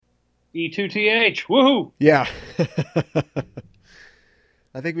E2TH. Woohoo! Yeah.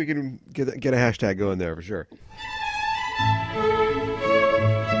 I think we can get a hashtag going there for sure.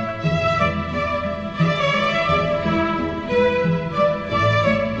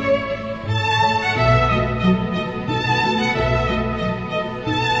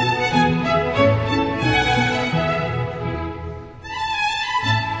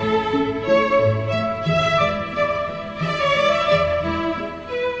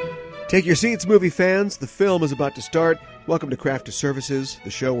 Take your seats, movie fans. The film is about to start. Welcome to Craft to Services, the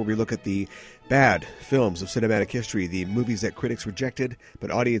show where we look at the bad films of cinematic history, the movies that critics rejected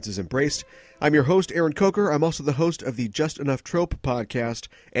but audiences embraced. I'm your host, Aaron Coker. I'm also the host of the Just Enough Trope podcast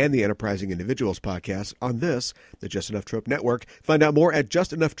and the Enterprising Individuals podcast on this, the Just Enough Trope Network. Find out more at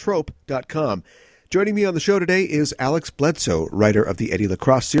justenoughtrope.com. Joining me on the show today is Alex Bledsoe, writer of the Eddie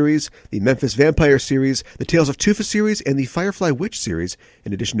LaCrosse series, the Memphis Vampire series, the Tales of Tufa series, and the Firefly Witch series,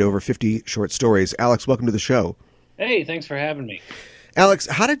 in addition to over 50 short stories. Alex, welcome to the show. Hey, thanks for having me. Alex,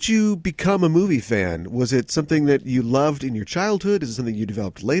 how did you become a movie fan? Was it something that you loved in your childhood? Is it something you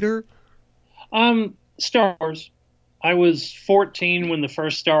developed later? Star Wars. I was 14 when the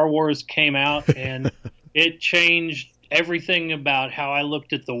first Star Wars came out, and it changed everything about how I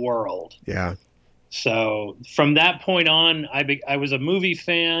looked at the world. Yeah. So from that point on, I was a movie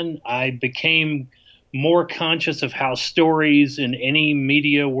fan. I became more conscious of how stories in any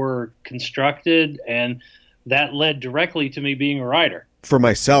media were constructed, and that led directly to me being a writer. For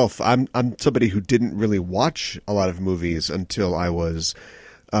myself, I'm somebody who didn't really watch a lot of movies until I was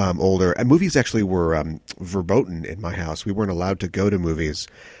older. And movies actually were verboten in my house. We weren't allowed to go to movies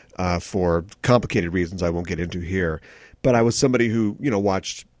for complicated reasons I won't get into here. But I was somebody who,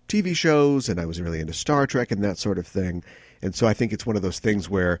 watched TV shows, and I was really into Star Trek and that sort of thing. And so I think it's one of those things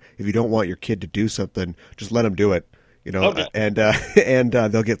where if you don't want your kid to do something, just let them do it, Okay. and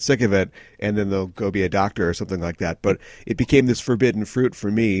they'll get sick of it, and then they'll go be a doctor or something like that. But it became this forbidden fruit for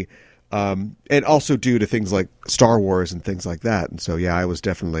me, and also due to things like Star Wars and things like that. And so, yeah, I was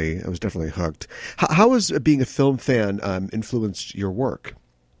definitely hooked. How has being a film fan influenced your work?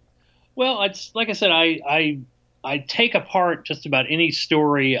 Well, it's like I said, I take apart just about any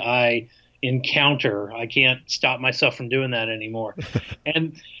story I encounter. I can't stop myself from doing that anymore.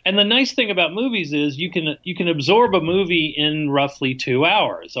 and the nice thing about movies is you can absorb a movie in roughly 2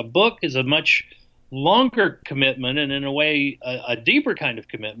 hours. A book is a much longer commitment, and in a way a deeper kind of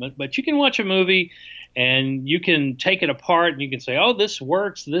commitment, but you can watch a movie and you can take it apart and you can say, oh, this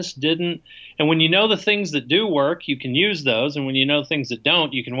works, this didn't. And when you know the things that do work, you can use those. And when you know things that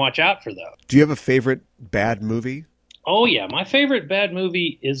don't, you can watch out for those. Do you have a favorite bad movie? Oh, yeah. My favorite bad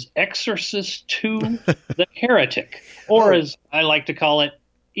movie is Exorcist 2, The Heretic, or as I like to call it,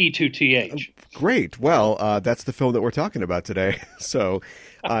 E2TH. Great. Well, that's the film that we're talking about today. So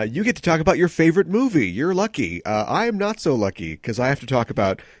you get to talk about your favorite movie. You're lucky. I am not so lucky because I have to talk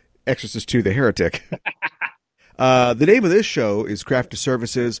about Exorcist 2, The Heretic. The name of this show is Craft to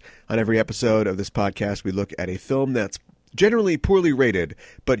Services. On every episode of this podcast, we look at a film that's generally poorly rated,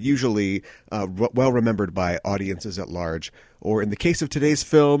 but usually well remembered by audiences at large. Or in the case of today's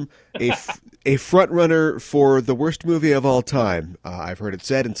film, a front runner for the worst movie of all time. I've heard it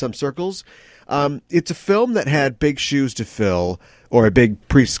said in some circles. It's a film that had big shoes to fill, or a big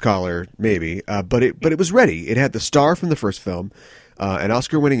priest collar, maybe. But it was ready. It had the star from the first film, an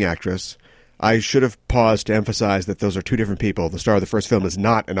Oscar-winning actress. I should have paused to emphasize that those are two different people. The star of the first film is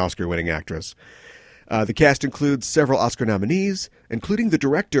not an Oscar-winning actress. The cast includes several Oscar nominees, including the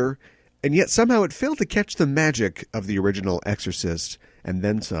director, and yet somehow it failed to catch the magic of the original Exorcist, and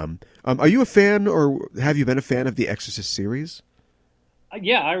then some. Are you a fan, or have you been a fan of the Exorcist series?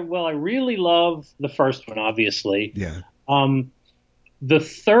 Yeah, I really love the first one, obviously. Yeah. The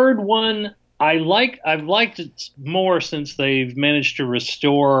third one, I've liked it more since they've managed to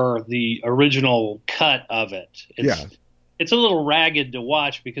restore the original cut of it. It's a little ragged to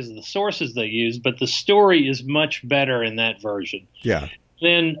watch because of the sources they use, but the story is much better in that version. Yeah.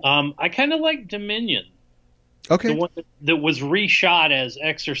 Then I kind of like Dominion. Okay. The one that was reshot as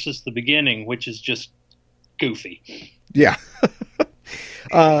Exorcist the Beginning, which is just goofy. Yeah.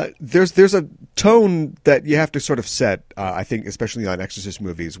 There's a tone that you have to sort of set, I think, especially on Exorcist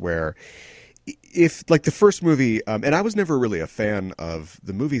movies, where if, like the first movie, and I was never really a fan of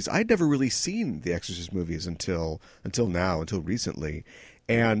the movies. I'd never really seen the Exorcist movies until recently.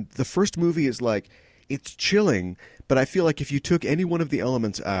 And the first movie is like, it's chilling, but I feel like if you took any one of the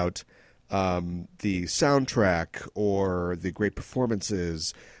elements out, the soundtrack or the great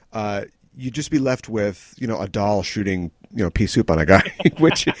performances, you'd just be left with, a doll shooting, pea soup on a guy,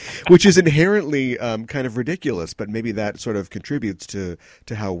 which is inherently kind of ridiculous, but maybe that sort of contributes to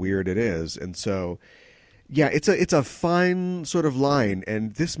how weird it is. And so, yeah, it's a fine sort of line,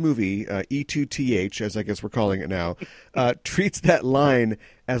 and this movie, E2TH, as I guess we're calling it now, treats that line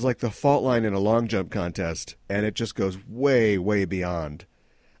as like the fault line in a long jump contest, and it just goes way, way beyond.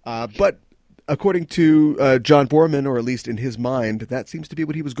 But according to John Borman, or at least in his mind, that seems to be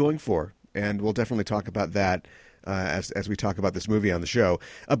what he was going for, and we'll definitely talk about that as we talk about this movie on the show.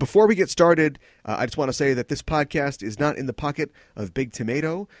 Before we get started, I just want to say that this podcast is not in the pocket of Big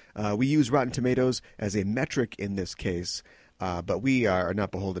Tomato. We use Rotten Tomatoes as a metric in this case, but we are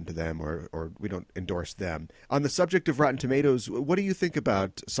not beholden to them, or we don't endorse them. On the subject of Rotten Tomatoes, what do you think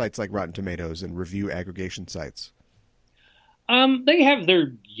about sites like Rotten Tomatoes and review aggregation sites? They have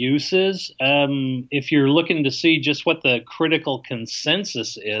their uses. If you're looking to see just what the critical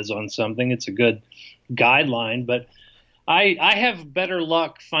consensus is on something, it's a good guideline. But I have better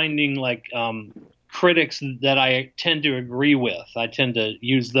luck finding critics that I tend to agree with. I tend to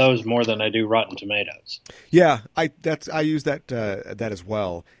use those more than I do Rotten Tomatoes. Yeah, I use that as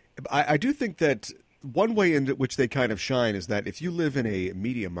well. I do think that one way in which they kind of shine is that if you live in a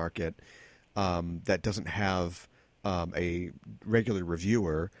media market that doesn't have a regular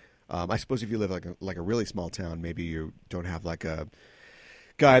reviewer, I suppose if you live like a really small town, maybe you don't have like a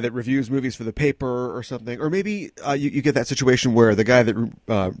guy that reviews movies for the paper or something, or maybe you get that situation where the guy that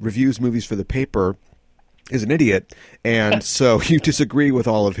reviews movies for the paper is an idiot, and so you disagree with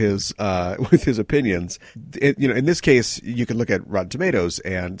all of his opinions. In this case, you can look at Rotten Tomatoes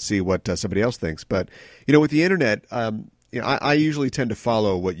and see what somebody else thinks. But with the internet, I usually tend to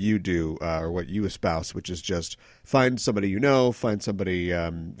follow what you do or what you espouse, which is just find somebody find somebody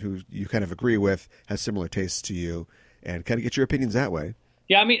who you kind of agree with, has similar tastes to you, and kind of get your opinions that way.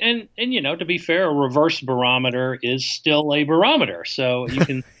 Yeah, I mean, and to be fair, a reverse barometer is still a barometer. So you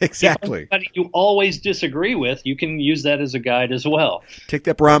can exactly. Somebody you always disagree with, you can use that as a guide as well. Take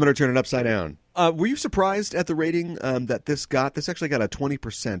that barometer, turn it upside down. Were you surprised at the rating that this got? This actually got a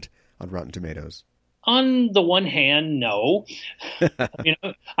 20% on Rotten Tomatoes. On the one hand, no.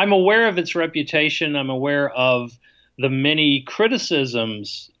 I'm aware of its reputation. I'm aware of the many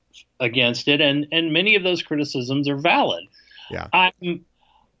criticisms against it, and many of those criticisms are valid. Yeah.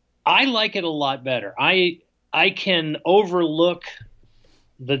 I like it a lot better. I can overlook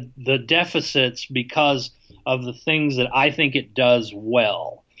the deficits because of the things that I think it does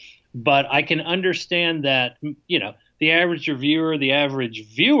well. But I can understand that, the average reviewer, the average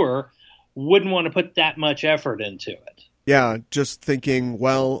viewer wouldn't want to put that much effort into it. Yeah, just thinking,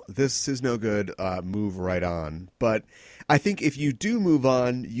 well, this is no good, move right on. But I think if you do move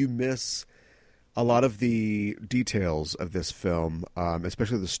on, you miss a lot of the details of this film,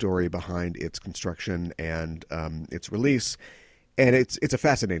 especially the story behind its construction and its release. And it's a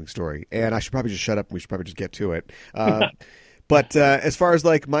fascinating story. And I should probably just shut up and we should probably just get to it. But as far as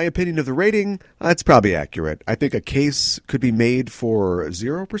my opinion of the rating, it's probably accurate. I think a case could be made for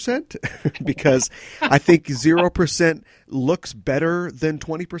 0% because I think 0% looks better than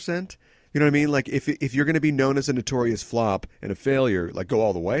 20%. You know what I mean? Like if you're going to be known as a notorious flop and a failure, go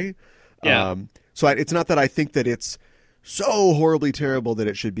all the way. Yeah. So it's not that I think that it's so horribly terrible that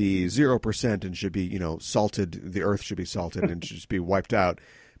it should be 0% and should be, salted. The earth should be salted and should just be wiped out.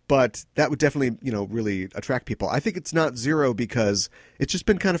 But that would definitely, really attract people. I think it's not 0 because it's just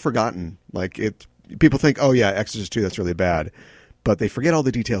been kind of forgotten. People think, oh yeah, Exorcist 2, that's really bad. But they forget all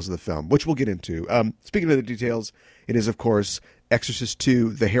the details of the film, which we'll get into. Speaking of the details, it is, of course, Exorcist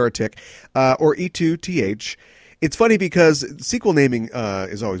 2, The Heretic, or E2TH. It's funny because sequel naming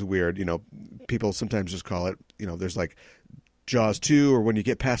is always weird. People sometimes just call it, there's Jaws 2, or when you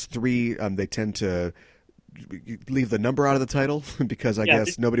get past 3, they tend to leave the number out of the title because I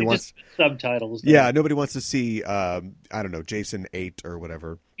guess nobody wants subtitles. Yeah, nobody wants to see I don't know, Jason 8 or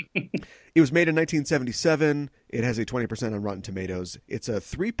whatever. It was made in 1977. It has a 20% on Rotten Tomatoes. It's a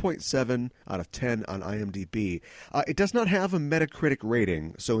 3.7 out of 10 on IMDb. It does not have a Metacritic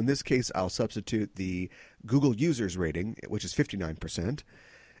rating, so in this case I'll substitute the Google users rating, which is 59%.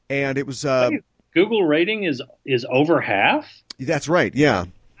 And it was Google rating is over half? That's right, yeah.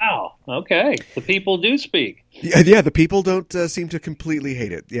 Wow. Okay. The people do speak. Yeah, the people don't seem to completely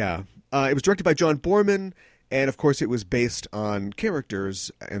hate it. Yeah. It was directed by John Borman, and of course it was based on characters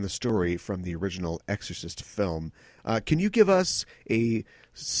and the story from the original Exorcist film. Can you give us a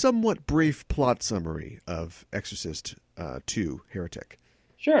somewhat brief plot summary of Exorcist 2, Heretic?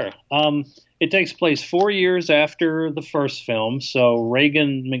 Sure. It takes place 4 years after the first film. So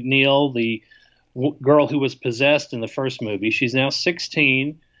Reagan McNeil, the girl who was possessed in the first movie, she's now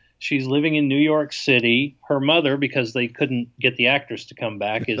 16. She's living in New York City. Her mother, because they couldn't get the actress to come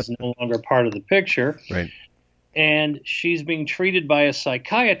back, is no longer part of the picture. Right. And she's being treated by a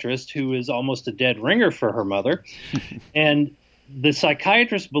psychiatrist who is almost a dead ringer for her mother. And the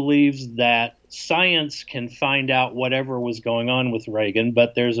psychiatrist believes that science can find out whatever was going on with Reagan,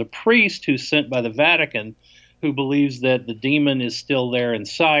 but there's a priest who's sent by the Vatican who believes that the demon is still there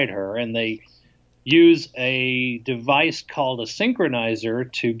inside her, and they use a device called a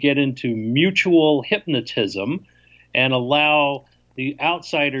synchronizer to get into mutual hypnotism and allow the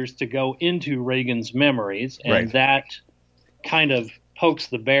outsiders to go into Reagan's memories, and Right. that kind of pokes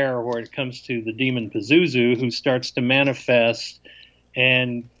the bear where it comes to the demon Pazuzu, who starts to manifest,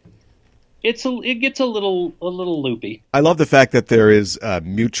 and it gets a little loopy. I love the fact that there is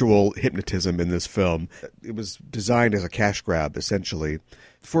mutual hypnotism in this film. It was designed as a cash grab, essentially.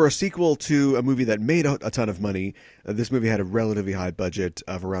 For a sequel to a movie that made a ton of money, this movie had a relatively high budget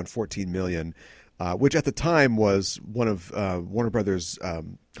of around $14 million, which at the time was one of Warner Brothers'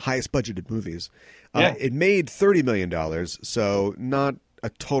 highest budgeted movies. Yeah. It made $30 million, so not a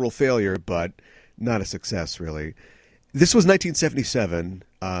total failure, but not a success, really. This was 1977.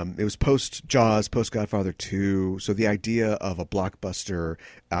 It was post-Jaws, post-Godfather 2, so the idea of a blockbuster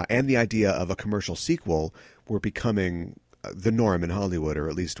and the idea of a commercial sequel were becoming the norm in Hollywood, or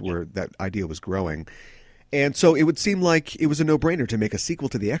at least where that idea was growing. And so it would seem like it was a no-brainer to make a sequel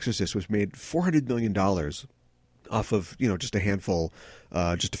to The Exorcist, which made $400 million off of, just a handful,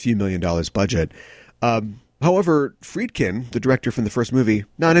 just a few million dollars budget. However, Friedkin, the director from the first movie,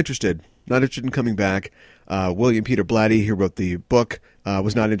 not interested in coming back. William Peter Blatty, who wrote the book,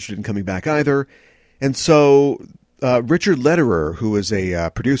 was not interested in coming back either. And so Richard Lederer, who was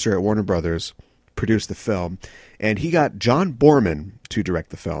a producer at Warner Brothers, produced the film, and he got John Borman to direct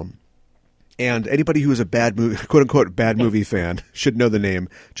the film. And anybody who is a bad movie, quote-unquote bad movie fan should know the name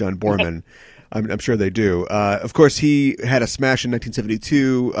John Borman. I'm sure they do. Of course, he had a smash in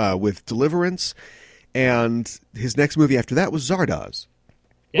 1972 with Deliverance, and his next movie after that was Zardoz.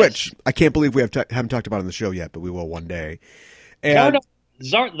 Yes. Which I can't believe we haven't talked about on the show yet, but we will one day. And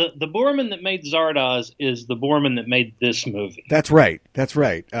the Borman that made Zardoz is the Borman that made this movie. That's right. That's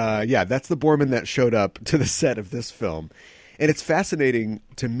the Borman that showed up to the set of this film. And it's fascinating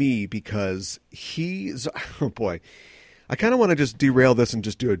to me because oh boy, I kind of want to just derail this and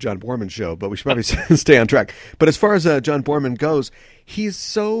just do a John Borman show, but we should probably stay on track. But as far as John Borman goes, he's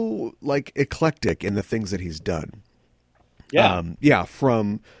so eclectic in the things that he's done. Yeah.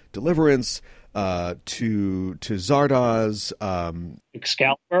 From Deliverance to Zardoz,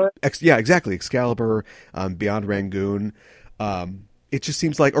 Excalibur. Exactly, Excalibur, Beyond Rangoon. It just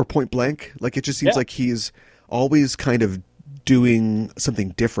seems like, or Point Blank, it just seems like he's always kind of doing something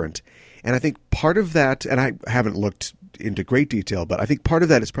different. And I think part of that, and I haven't looked into great detail, but I think part of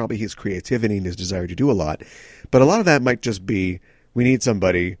that is probably his creativity and his desire to do a lot. But a lot of that might just be, we need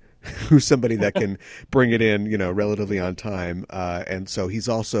somebody who's somebody that can bring it in, relatively on time. And so he's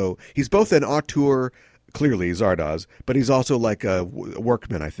both an auteur, clearly Zardoz, but he's also like a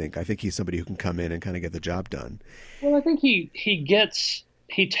workman, I think. I think he's somebody who can come in and kind of get the job done. Well, I think he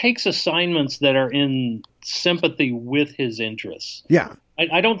takes assignments that are in sympathy with his interests. Yeah.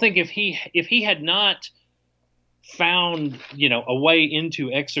 I don't think if he had not found, a way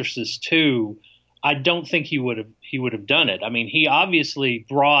into Exorcist 2, I don't think he would have done it. I mean, he obviously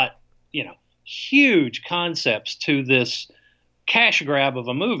brought, huge concepts to this cash grab of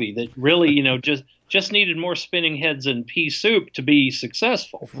a movie that really, just needed more spinning heads and pea soup to be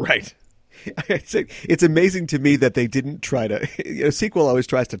successful. Right. It's amazing to me that they didn't try to. A sequel always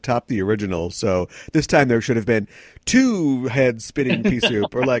tries to top the original, so this time there should have been 2 heads spinning pea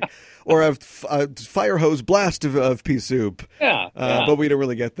soup, or a fire hose blast of pea soup. Yeah. But we don't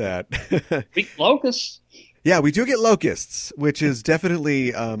really get that. Locusts. Yeah, we do get locusts, which is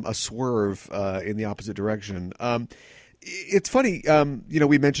definitely a swerve in the opposite direction. It's funny,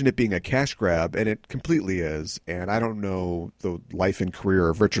 we mentioned it being a cash grab, and it completely is. And I don't know the life and career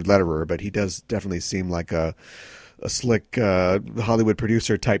of Richard Lederer, but he does definitely seem like a slick Hollywood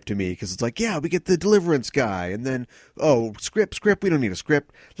producer type to me, because it's like, yeah, we get the Deliverance guy, and then script, we don't need a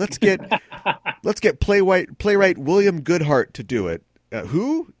script. Let's get playwright William Goodhart to do it.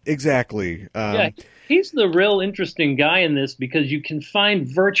 Who exactly? He's the real interesting guy in this because you can find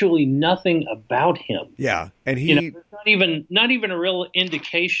virtually nothing about him. Yeah, and there's not even a real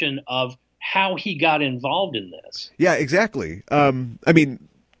indication of how he got involved in this. Yeah, exactly. I mean,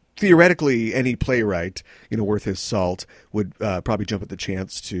 theoretically, any playwright, worth his salt would probably jump at the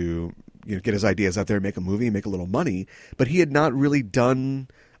chance to get his ideas out there, make a movie, make a little money. But he had not really done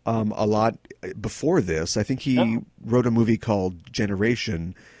a lot before this. I think he wrote a movie called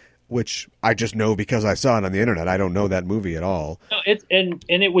Generation, which I just know because I saw it on the internet. I don't know that movie at all. No, and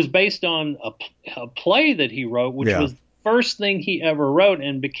it was based on a play that he wrote, which was the first thing he ever wrote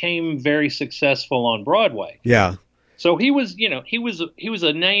and became very successful on Broadway. Yeah. So he was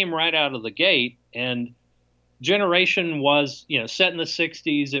a name right out of the gate. And Generation was, set in the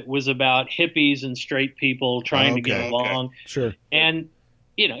 60s. It was about hippies and straight people trying to get along. Okay. Sure. And,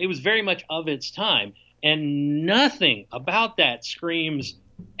 it was very much of its time. And nothing about that screams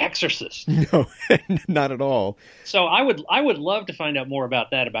Exorcist. No, not at all. So I would love to find out more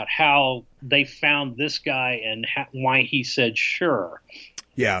about that, about how they found this guy and why he said sure.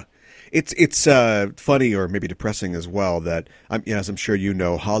 Yeah. It's funny, or maybe depressing as well, that as I'm sure you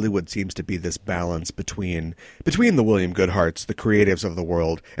know, Hollywood seems to be this balance between the William Goodharts, the creatives of the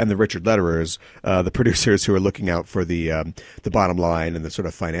world, and the Richard Lederers, the producers who are looking out for the bottom line and the sort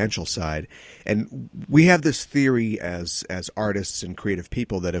of financial side. And we have this theory as artists and creative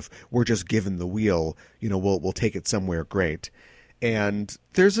people that if we're just given the wheel, we'll take it somewhere great. And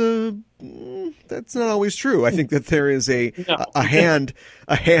that's not always true. I think that there is a hand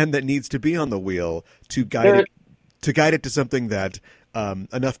that needs to be on the wheel to guide it to something that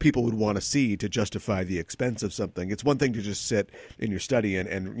enough people would want to see to justify the expense of something. It's one thing to just sit in your study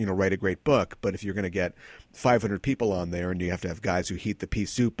and write a great book, but if you're going to get 500 people on there and you have to have guys who heat the pea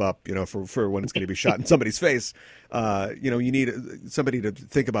soup up, for when it's going to be shot in somebody's face, you need somebody to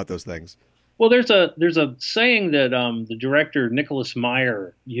think about those things. Well, there's a saying that the director Nicholas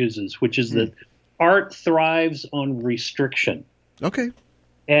Meyer uses, which is that art thrives on restriction. Okay.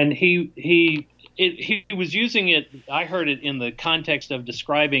 And he was using it. I heard it in the context of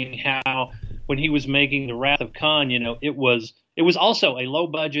describing how when he was making The Wrath of Khan, it was also a low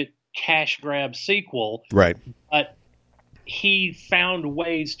budget cash grab sequel, right? But he found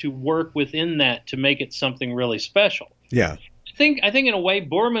ways to work within that to make it something really special. Yeah. I think in a way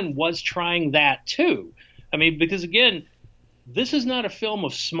Borman was trying that too. I mean, because again, this is not a film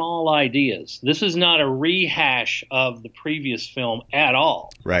of small ideas. This is not a rehash of the previous film at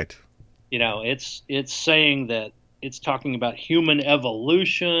all. Right. It's saying that it's talking about human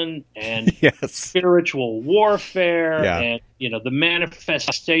evolution and spiritual warfare and the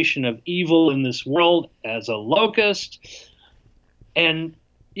manifestation of evil in this world as a locust. And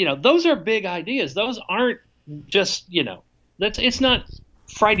those are big ideas. Those aren't just it's not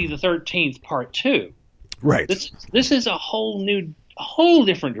Friday the 13th Part 2. Right. This is a whole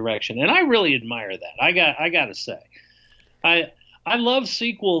different direction, and I really admire that. I got to say, I love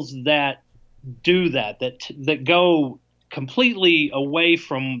sequels that do that go completely away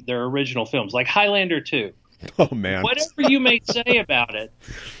from their original films, like Highlander 2. Oh man. Whatever you may say about it,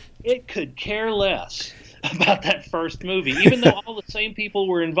 it could care less about that first movie, even though all the same people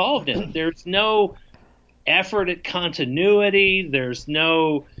were involved in it. There's no effort at continuity. There's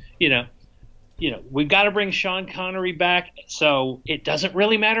no, we've got to bring Sean Connery back, so it doesn't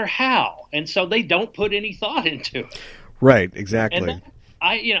really matter how. And so they don't put any thought into it. Right, exactly. And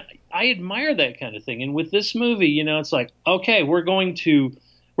I admire that kind of thing. And with this movie, it's like, okay, we're going to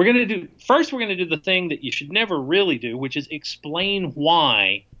do the thing that you should never really do, which is explain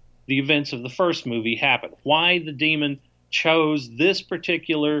why the events of the first movie happened, why the demon chose this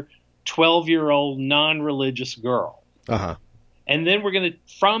particular 12-year-old non-religious girl. Uh-huh. And then we're going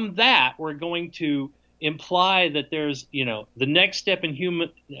to imply that there's, the next step in human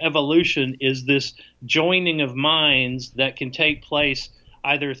evolution is this joining of minds that can take place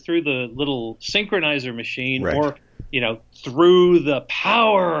either through the little synchronizer machine or, through the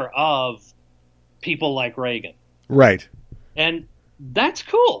power of people like Reagan. Right. And that's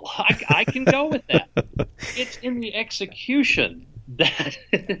cool. I can go with that. It's in the execution that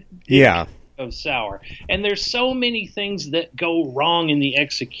goes sour. And there's so many things that go wrong in the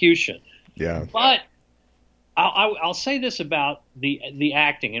execution. Yeah. But I'll say this about the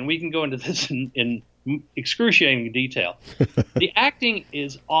acting, and we can go into this in excruciating detail. The acting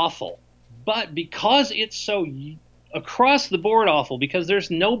is awful, but because it's so across the board awful, because there's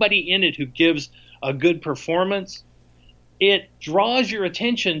nobody in it who gives a good performance, it draws your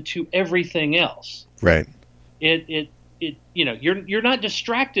attention to everything else. Right. You're not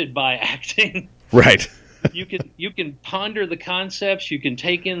distracted by acting. Right. You can ponder the concepts, you can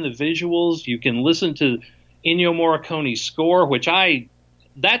take in the visuals, you can listen to Ennio Morricone's score, which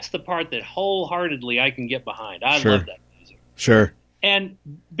that's the part that wholeheartedly I can get behind. I love that music. Sure. And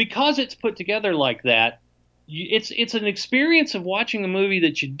because it's put together like that, it's an experience of watching a movie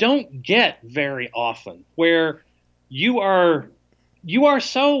that you don't get very often, where you are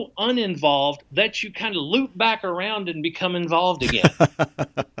so uninvolved that you kind of loop back around and become involved again.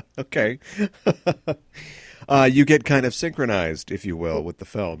 Okay. You get kind of synchronized, if you will, with the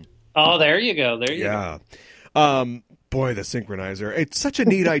film. Oh, there you go. There you go. Yeah. Boy, the synchronizer. It's such a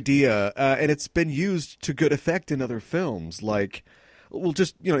neat idea, and it's been used to good effect in other films, like, well,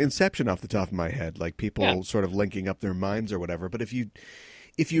 just, Inception off the top of my head, like Yeah. people sort of linking up their minds or whatever. But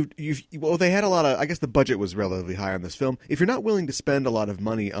well, they had a lot of, I guess the budget was relatively high on this film. If you're not willing to spend a lot of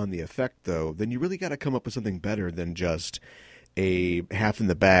money on the effect, though, then you really got to come up with something better than just a half in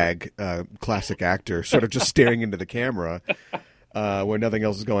the bag classic actor sort of just staring into the camera where nothing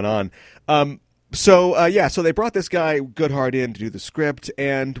else is going on. So they brought this guy Goodhart in to do the script,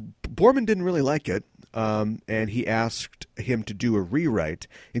 and Borman didn't really like it, and he asked him to do a rewrite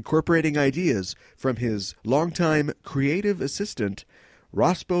incorporating ideas from his longtime creative assistant,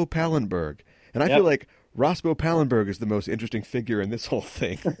 Rospo Pallenberg. And I feel like Rospo Pallenberg is the most interesting figure in this whole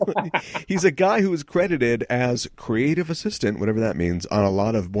thing. He's a guy who is credited as creative assistant, whatever that means, on a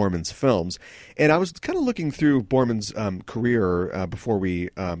lot of Borman's films. And I was kind of looking through Borman's career before we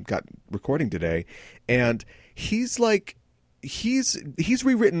got recording today, and he's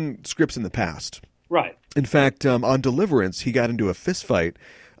rewritten scripts in the past. Right. In fact, on Deliverance, he got into a fist fight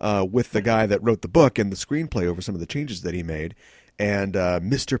with the guy that wrote the book and the screenplay over some of the changes that he made. And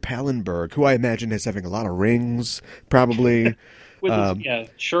Mr. Pallenberg, who I imagine is having a lot of rings, probably. With his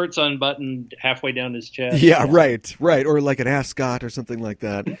shirts unbuttoned halfway down his chest. Yeah, right. Or like an ascot or something like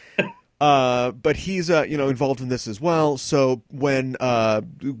that. But he's, involved in this as well. So when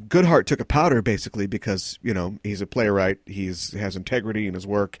Goodhart took a powder, basically, because, he's a playwright, he has integrity in his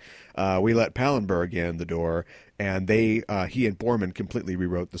work, we let Pallenberg in the door, and he and Borman completely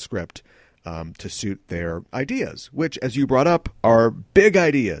rewrote the script to suit their ideas, which, as you brought up, are big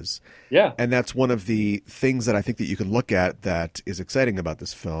ideas. Yeah. And that's one of the things that I think that you can look at that is exciting about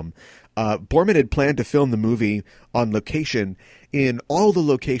this film. Borman had planned to film the movie on location in all the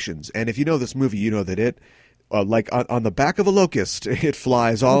locations. And if you know this movie, you know that it, like on the back of a locust, it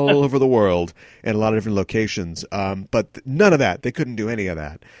flies all over the world in a lot of different locations. But none of that. They couldn't do any of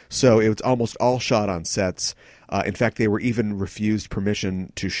that. So it was almost all shot on sets. In fact, they were even refused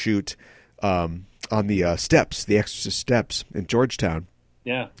permission to shoot on the steps, the Exorcist steps in Georgetown.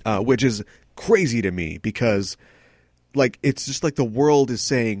 Yeah. Which is crazy to me because, like, it's just like the world is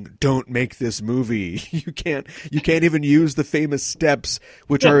saying, don't make this movie. You can't even use the famous steps,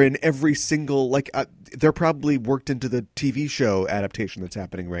 which are in every single, like, they're probably worked into the TV show adaptation that's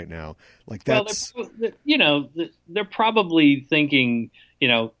happening right now. Like, that's... Well, they're probably thinking,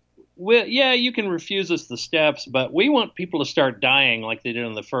 well, yeah, you can refuse us the steps, but we want people to start dying like they did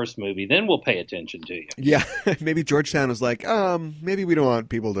in the first movie. Then we'll pay attention to you. Yeah, maybe Georgetown was like, maybe we don't want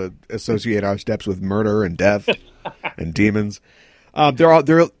people to associate our steps with murder and death and demons. There are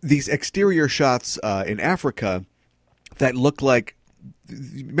these exterior shots in Africa that look like.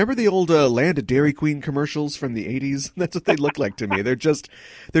 Remember the old Land of Dairy Queen commercials from the 80s? That's what they look like to me. They're just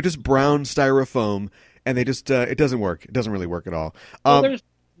brown styrofoam, and they just it doesn't work. It doesn't really work at all. Well,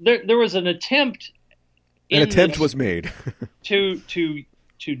 there was an attempt. An attempt was made to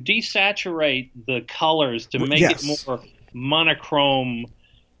desaturate the colors to make it more monochrome,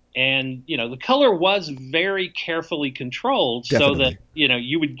 and the color was very carefully controlled. Definitely. So that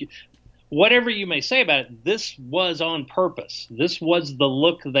you would, whatever you may say about it, this was on purpose. This was the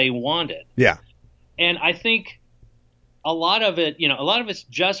look they wanted. Yeah, and I think a lot of it's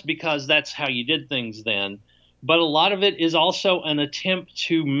just because that's how you did things then. But a lot of it is also an attempt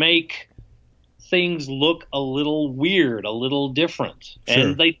to make things look a little weird, a little different.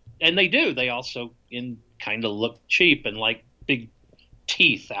 Sure. And they do. They also kind of look cheap and like big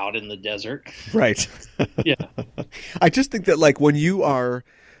teeth out in the desert. Right. Yeah. I just think that, like, when you are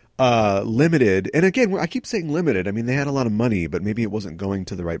limited, and again, I keep saying limited. I mean, they had a lot of money, but maybe it wasn't going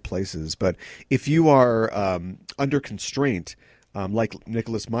to the right places. But if you are under constraint, like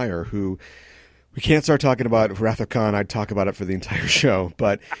Nicholas Meyer, who... We can't start talking about Wrath of Khan. I'd talk about it for the entire show.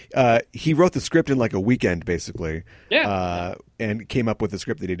 But he wrote the script in like a weekend, basically. Yeah. And came up with the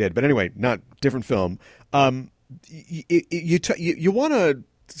script that he did. But anyway, different film. You want to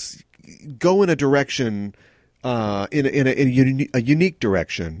go in a direction, in a unique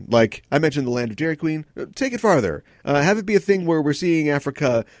direction. Like I mentioned, the Land of Dairy Queen. Take it farther. Have it be a thing where we're seeing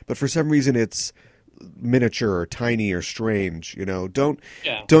Africa, but for some reason it's miniature or tiny or strange. Don't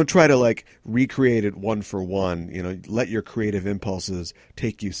try to like recreate it one for one. Let your creative impulses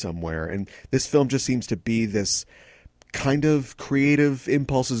take you somewhere. And this film just seems to be this kind of creative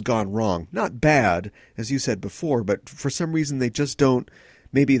impulses gone wrong. Not bad, as you said before, but for some reason they just don't.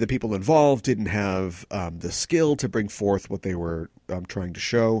 Maybe the people involved didn't have the skill to bring forth what they were trying to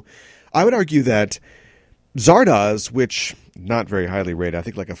show. I would argue that Zardoz, which not very highly rated, I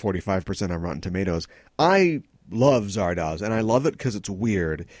think like a 45% on Rotten Tomatoes. I love Zardoz, and I love it because it's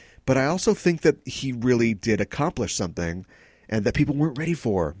weird. but I also think that he really did accomplish something and that people weren't ready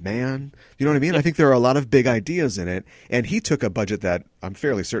for, man. You know what I mean? I think there are a lot of big ideas in it, and he took a budget that I'm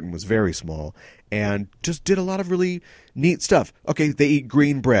fairly certain was very small and just did a lot of really neat stuff. Okay, they eat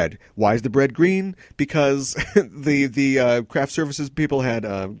green bread. Why is the bread green? Because the craft services people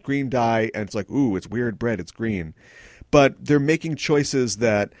had green dye, and it's like, ooh, it's weird bread, it's green. But they're making choices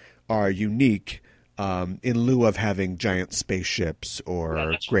that are unique in lieu of having giant spaceships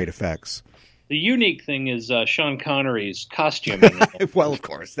or great effects. The unique thing is Sean Connery's costuming. Well, of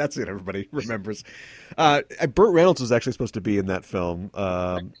course, that's it. Everybody remembers. Burt Reynolds was actually supposed to be in that film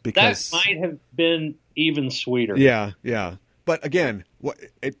because that might have been even sweeter. Yeah, yeah. But again,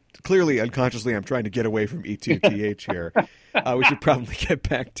 clearly, unconsciously, I'm trying to get away from E2TH here. We should probably get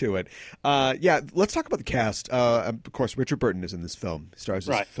back to it. Yeah, let's talk about the cast. Of course, Richard Burton is in this film. He stars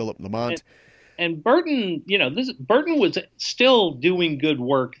as Philip Lamont. And Burton, Burton was still doing good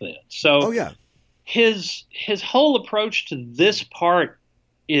work then. So, oh yeah, his whole approach to this part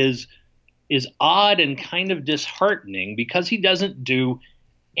is odd and kind of disheartening because he doesn't do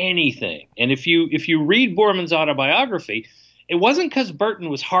anything. And if you read Boorman's autobiography, it wasn't because Burton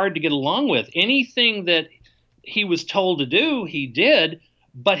was hard to get along with. Anything that he was told to do, he did,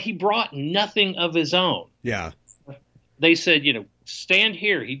 but he brought nothing of his own. Yeah. They said, stand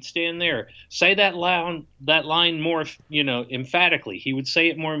here, he'd stand there. Say that line more, emphatically. He would say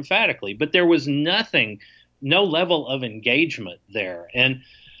it more emphatically. But there was no level of engagement there. And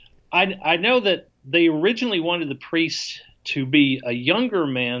I know that they originally wanted the priest to be a younger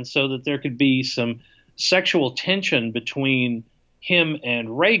man so that there could be some sexual tension between him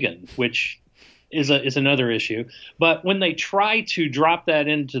and Reagan, which is another issue. But when they try to drop that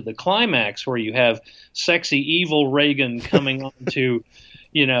into the climax where you have sexy evil Reagan coming on to,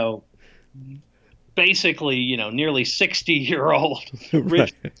 basically, nearly 60-year-old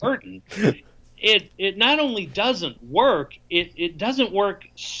Richard Burton, it not only doesn't work, it doesn't work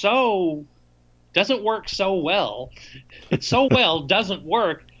so well. It so well doesn't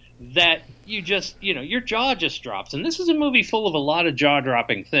work that you just, your jaw just drops. And this is a movie full of a lot of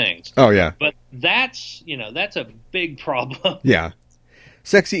jaw-dropping things. Oh, yeah. But that's a big problem. Yeah.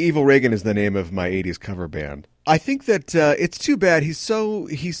 Sexy Evil Reagan is the name of my 80s cover band. I think that it's too bad. He's so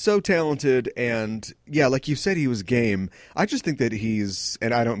talented, and yeah, like you said, he was game. I just think that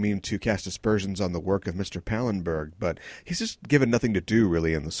and I don't mean to cast aspersions on the work of Mr. Pallenberg, but he's just given nothing to do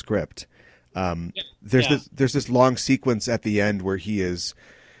really in the script. There's this long sequence at the end where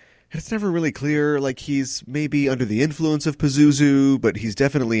it's never really clear, like he's maybe under the influence of Pazuzu, but he's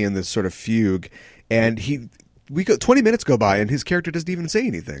definitely in this sort of fugue, and 20 minutes go by and his character doesn't even say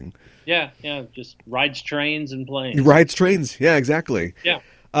anything. Yeah, just rides trains and planes. Rides trains, yeah, exactly. Yeah.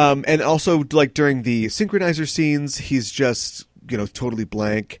 And also, like, during the synchronizer scenes, he's just, totally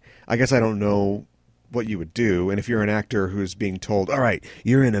blank. I guess I don't know what you would do. And if you're an actor who's being told, all right,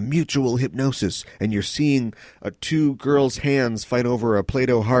 you're in a mutual hypnosis and you're seeing two girls' hands fight over a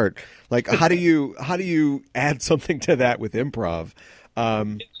Play-Doh heart, like, how do you add something to that with improv?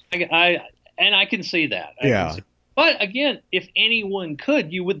 I can see that. But again, if anyone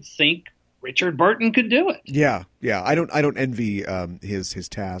could, you would think Richard Burton could do it. Yeah. I don't envy his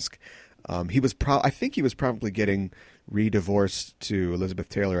task. I think he was probably getting re-divorced to Elizabeth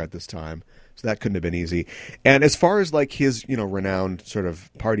Taylor at this time, so that couldn't have been easy. And as far as like his renowned sort of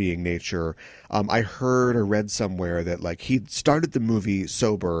partying nature, I heard or read somewhere that like he started the movie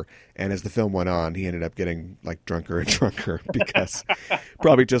sober, and as the film went on, he ended up getting like drunker and drunker because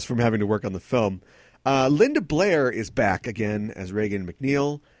probably just from having to work on the film. Linda Blair is back again as Reagan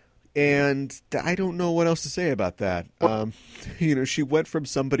McNeil, and I don't know what else to say about that. She went from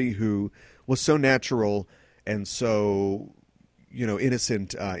somebody who was so natural and so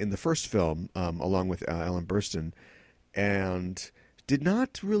innocent in the first film, along with Ellen Burstyn, and did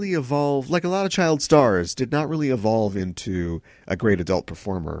not really evolve, like a lot of child stars, did not really evolve into a great adult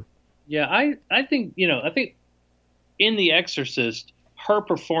performer. Yeah, I think in The Exorcist, her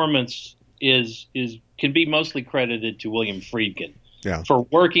performance can be mostly credited to William Friedkin for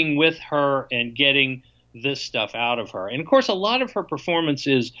working with her and getting this stuff out of her. And of course, a lot of her performance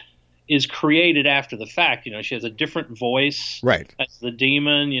is created after the fact. She has a different voice, right, as the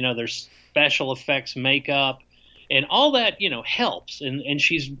demon. There's special effects, makeup, and all that. Helps. And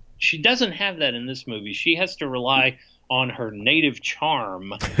she doesn't have that in this movie. She has to rely on her native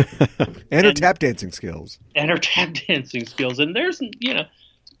charm and her tap dancing skills. And there's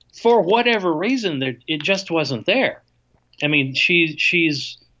for whatever reason, it just wasn't there. I mean,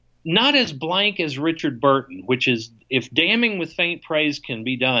 she's not as blank as Richard Burton, which is, if damning with faint praise can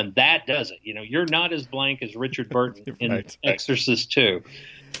be done, that does it. You're not as blank as Richard Burton in Exorcist 2.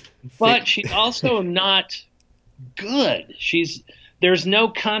 but she's also not good. There's no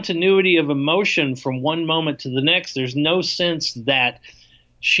continuity of emotion from one moment to the next. There's no sense that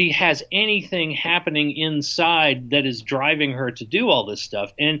she has anything happening inside that is driving her to do all this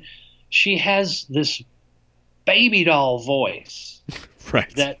stuff. And she has this baby doll voice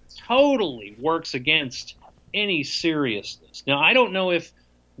Right. that totally works against any seriousness. Now, I don't know if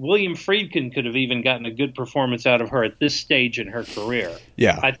William Friedkin could have even gotten a good performance out of her at this stage in her career.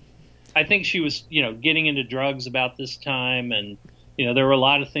 Yeah. I think she was, getting into drugs about this time, and there were a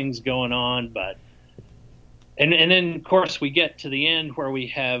lot of things going on, but and then of course we get to the end where we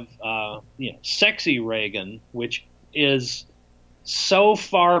have sexy Reagan, which is so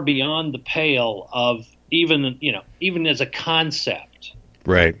far beyond the pale of even as a concept,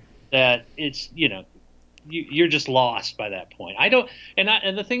 Right. that it's you're just lost by that point.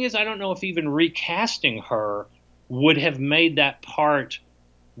 And the thing is, I don't know if even recasting her would have made that part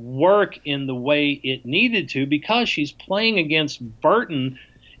work in the way it needed to, because she's playing against Burton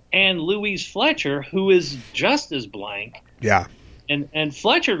and Louise Fletcher, who is just as blank. Yeah. And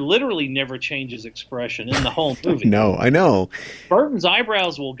Fletcher literally never changes expression in the whole movie. No, I know. Burton's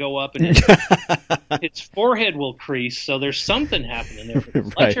eyebrows will go up and his forehead will crease, so there's something happening there. But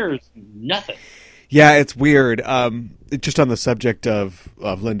Right. Fletcher is nothing. Yeah, it's weird. Just on the subject of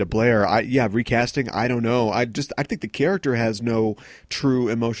Linda Blair, recasting, I don't know. I think the character has no true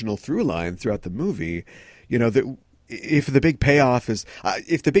emotional through line throughout the movie. If the big payoff is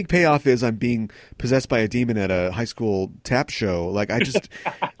I'm being possessed by a demon at a high school tap show,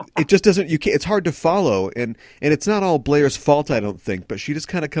 it just doesn't, it's hard to follow, and it's not all Blair's fault, I don't think, but she just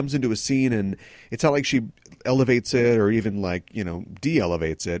kind of comes into a scene, and it's not like she elevates it or even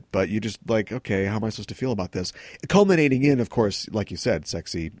de-elevates it, but you just okay, how am I supposed to feel about this? Culminating in, of course, like you said,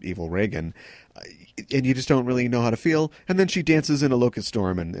 sexy evil Reagan, and you just don't really know how to feel, and then she dances in a locust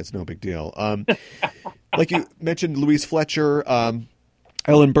storm, and it's no big deal. Like you mentioned, Louise Fletcher,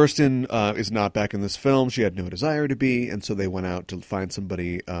 Ellen Burstyn is not back in this film. She had no desire to be, and so they went out to find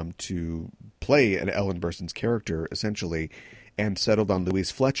somebody to play an Ellen Burstyn's character, essentially, and settled on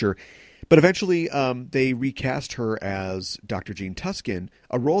Louise Fletcher. But eventually they recast her as Dr. Jean Tuskin,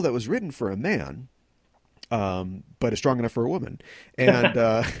 a role that was written for a man, but is strong enough for a woman.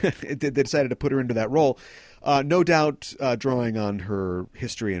 And they decided to put her into that role. No doubt drawing on her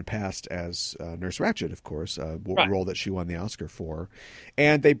history and past as Nurse Ratched, of course, Right. role that she won the Oscar for.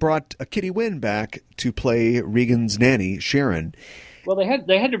 And they brought Kitty Wynn back to play Regan's nanny, Sharon. Well, they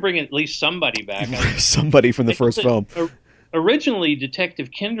had to bring at least somebody back. Somebody from the first film. Originally, Detective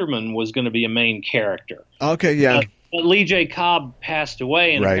Kinderman was going to be a main character. Okay, yeah. But Lee J. Cobb passed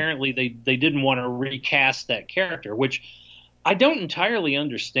away, and Right. apparently they didn't want to recast that character, which I don't entirely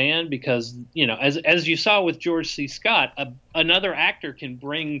understand, because as you saw with George C. Scott, another actor can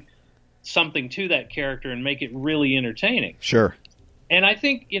bring something to that character and make it really entertaining. Sure. And I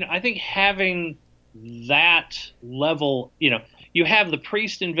think having that level, you have the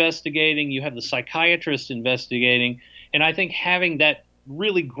priest investigating, you have the psychiatrist investigating, and I think having that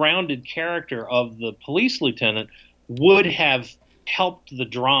really grounded character of the police lieutenant would have helped the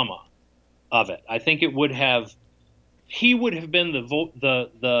drama of it. I think he would have been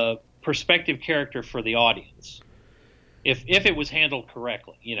the perspective character for the audience if it was handled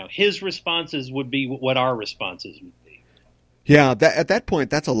correctly. His responses would be what our responses would be. Yeah, at that point,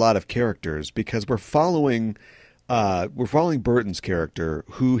 that's a lot of characters, because we're following Burton's character,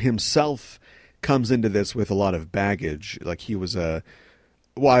 who himself comes into this with a lot of baggage. Like he was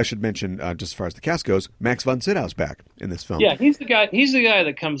I should mention, just as far as the cast goes, Max von Sydow's back in this film. Yeah, he's the guy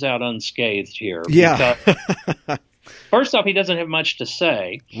that comes out unscathed here. Yeah. First off, he doesn't have much to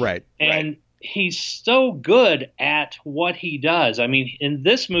say. Right. And he's so good at what he does. I mean, in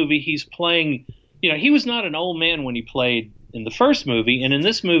this movie, he's playing, he was not an old man when he played in the first movie, and in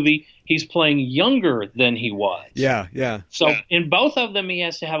this movie, he's playing younger than he was. Yeah, yeah. So in both of them, he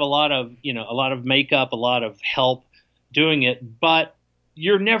has to have a lot of makeup, a lot of help doing it, but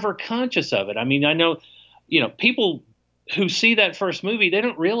you're never conscious of it. I mean, I know, people who see that first movie, they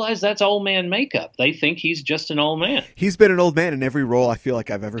don't realize that's old man makeup. They think he's just an old man. He's been an old man in every role I feel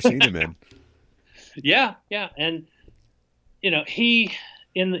like I've ever seen him in. Yeah, yeah. And, he,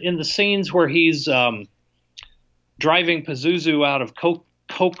 in the scenes where he's driving Pazuzu out of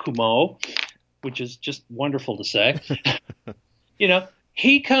Kokomo, which is just wonderful to say,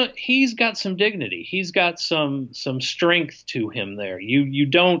 he's got some dignity. He's got some strength to him there. You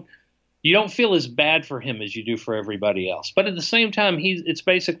don't feel as bad for him as you do for everybody else. But at the same time, it's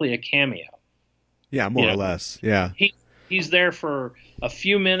basically a cameo. Yeah, more or less. Yeah. He's there for a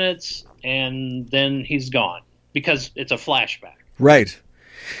few minutes and then he's gone because it's a flashback. Right.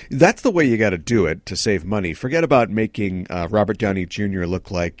 That's the way you got to do it to save money. Forget about making Robert Downey Jr.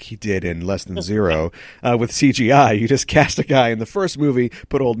 look like he did in Less Than Zero with CGI. You just cast a guy in the first movie,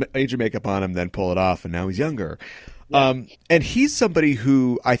 put old age of makeup on him, then pull it off, and now he's younger. Yeah. And he's somebody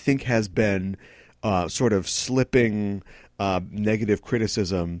who I think has been sort of slipping negative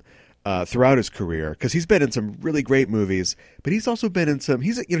criticism throughout his career, because he's been in some really great movies, but he's also been in some.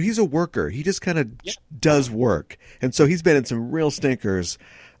 He's a worker. He just kind of does work, and so he's been in some real stinkers.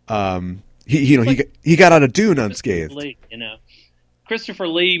 He got out of Dune unscathed. Lee, Christopher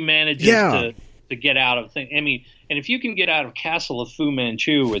Lee manages to get out of things. I mean, and if you can get out of Castle of Fu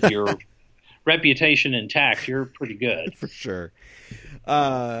Manchu with your reputation intact, you're pretty good for sure.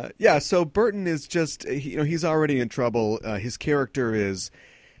 So Burton is just he's already in trouble. His character is.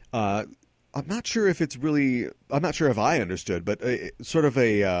 I'm not sure if I understood, but sort of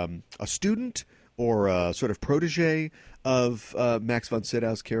a student or a sort of protege of Max von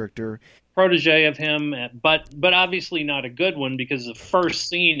Sydow's character. Protege of him, but obviously not a good one, because the first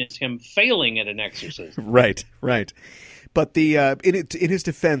scene is him failing at an exorcism. Right. But in his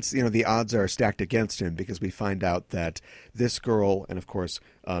defense, the odds are stacked against him, because we find out that this girl and, of course,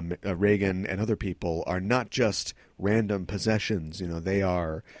 Reagan and other people are not just random possessions. They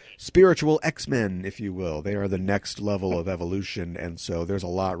are spiritual X-Men, if you will. They are the next level of evolution, and so there's a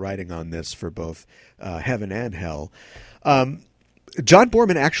lot riding on this for both heaven and hell. John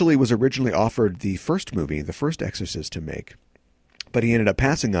Boorman actually was originally offered the first movie, the first Exorcist, to make. But he ended up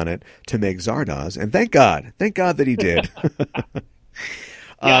passing on it to make Zardoz, and thank God that he did.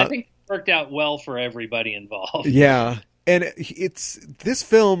 I think it worked out well for everybody involved. Yeah, and it's this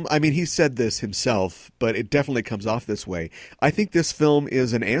film. I mean, he said this himself, but it definitely comes off this way. I think this film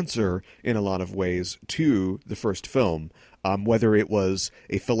is an answer in a lot of ways to the first film. Whether it was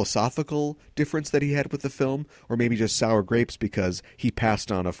a philosophical difference that he had with the film, or maybe just sour grapes because he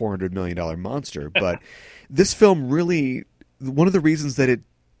passed on a $400 million monster. But this film really. One of the reasons that it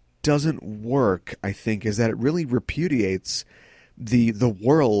doesn't work, I think, is that it really repudiates the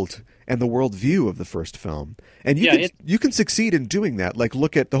world and the worldview of the first film. And you can succeed in doing that. Like,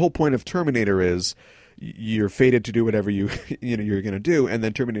 look at the whole point of Terminator is you're fated to do whatever you're going to do, and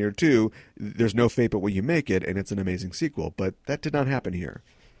then Terminator 2, there's no fate but what you make it, and it's an amazing sequel. But that did not happen here.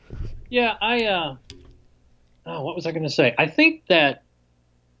 Yeah, what was I going to say? I think that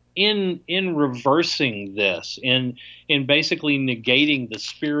in reversing this, in basically negating the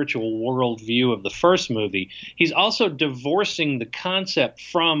spiritual worldview of the first movie, he's also divorcing the concept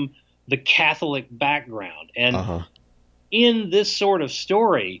from the Catholic background. And in this sort of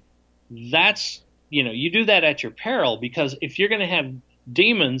story, that's, you do that at your peril, because if you're going to have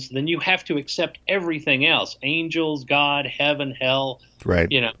demons, then you have to accept everything else: angels, God, heaven, hell, right?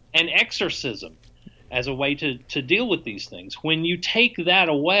 And exorcism as a way to deal with these things. When you take that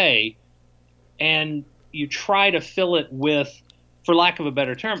away and you try to fill it with, for lack of a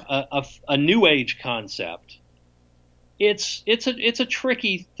better term, a new age concept, it's a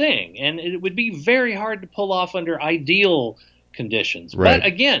tricky thing, and it would be very hard to pull off under ideal conditions. Right. But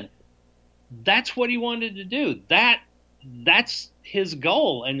again, that's what he wanted to do. That's his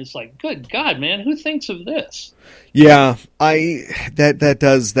goal, and it's like, good God, man, who thinks of this? Yeah,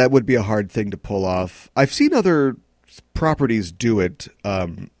 that would be a hard thing to pull off. I've seen other properties do it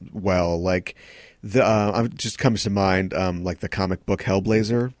well, like it just comes to mind, like the comic book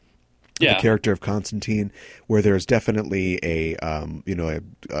Hellblazer. The character of Constantine, where there's definitely a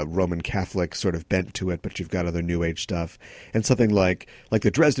Roman Catholic sort of bent to it, but you've got other New Age stuff, and something like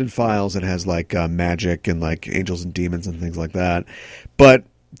the Dresden Files that has like magic and like angels and demons and things like that. But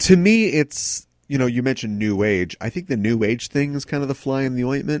to me, it's you mentioned New Age. I think the New Age thing is kind of the fly in the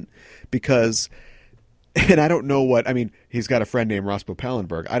ointment, because. And I don't know he's got a friend named Rospo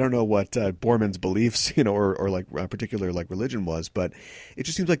Pallenberg. I don't know what Borman's beliefs, or like a particular like religion was, but it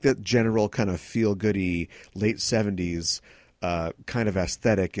just seems like the general kind of feel-goody late 70s kind of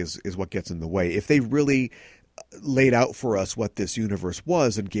aesthetic is what gets in the way. If they really laid out for us what this universe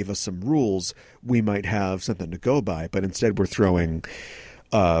was and gave us some rules, we might have something to go by. But instead we're throwing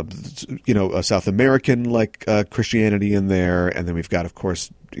a South American like Christianity in there, and then we've got, of course,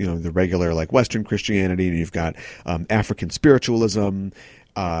 the regular like Western Christianity, and you've got African spiritualism.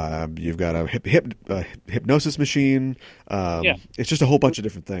 You've got a hypnosis machine. It's just a whole bunch of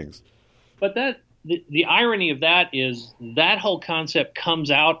different things. But the irony of that is that whole concept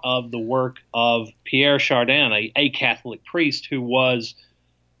comes out of the work of Pierre Chardin, a Catholic priest who was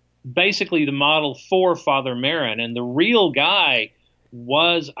basically the model for Father Marin, and the real guy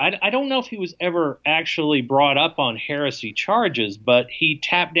was, I don't know if he was ever actually brought up on heresy charges, but he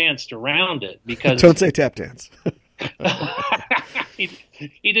tap danced around it because don't say tap dance.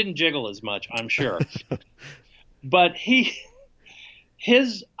 he didn't jiggle as much, I'm sure. But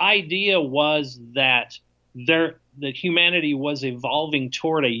his idea was that that humanity was evolving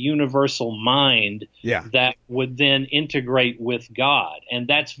toward a universal mind Yeah. that would then integrate with God. And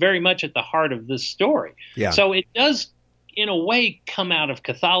that's very much at the heart of this story. Yeah. So it does, in a way, come out of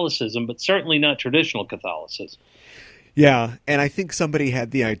Catholicism, but certainly not traditional Catholicism. Yeah. And I think somebody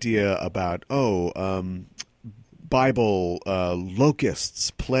had the idea about, Bible,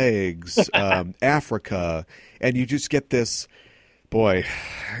 locusts, plagues, Africa, and you just get this. Boy,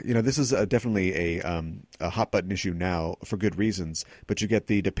 this is definitely a hot button issue now for good reasons. But you get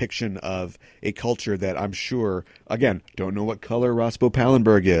the depiction of a culture that I'm sure, again, don't know what color Rospo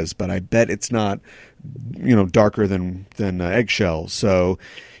Pallenberg is, but I bet it's not, darker than eggshell. So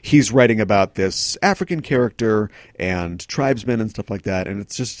he's writing about this African character and tribesmen and stuff like that, and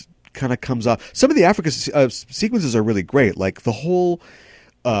it's just kind of comes off. Some of the Africa sequences are really great, like the whole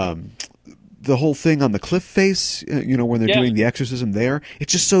thing on the cliff face, when they're doing the exorcism there.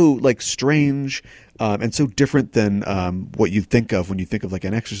 It's just so like strange and so different than what you think of when you think of like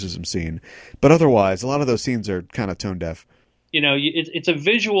an exorcism scene. But otherwise, a lot of those scenes are kind of tone deaf. It's a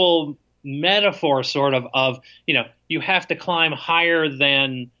visual metaphor sort of, you have to climb higher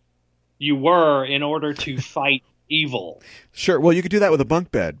than you were in order to fight evil. Sure. Well, you could do that with a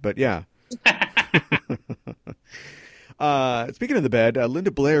bunk bed, but yeah. Speaking of the bed,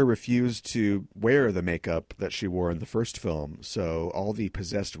 Linda Blair refused to wear the makeup that she wore in the first film, so all the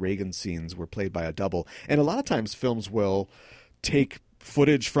possessed Reagan scenes were played by a double. And a lot of times films will take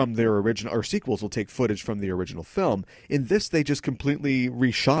footage from their original, or sequels will take footage from the original film. In this, they just completely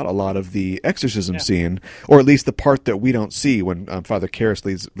reshot a lot of the exorcism scene, or at least the part that we don't see when Father Karras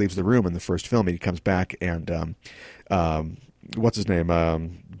leaves the room in the first film. He comes back and what's his name?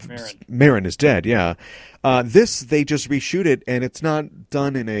 Marin is dead, yeah. This, they just reshoot it, and it's not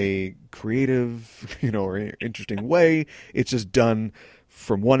done in a creative, or interesting way. It's just done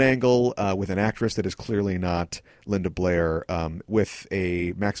from one angle with an actress that is clearly not Linda Blair, with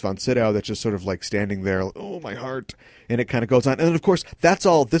a Max von Sydow that's just sort of like standing there, oh, my heart, and it kind of goes on. And then, of course,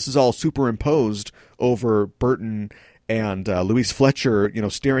 this is all superimposed over Burton and Louise Fletcher,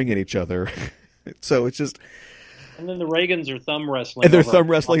 staring at each other. So it's just... And then the Reagans are thumb wrestling. And they're thumb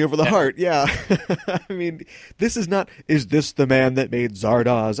wrestling over the heart, yeah. I mean, this is not, is this the man that made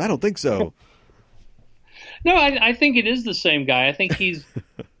Zardoz? I don't think so. No, I think it is the same guy. I think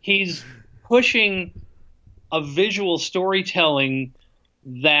he's pushing a visual storytelling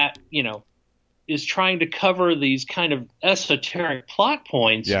that, is trying to cover these kind of esoteric plot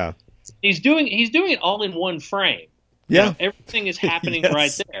points. Yeah. He's doing it all in one frame. Yeah. Everything is happening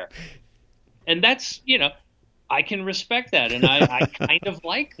right there. And that's, I can respect that, and I kind of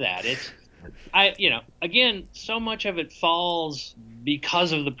like that. Again, so much of it falls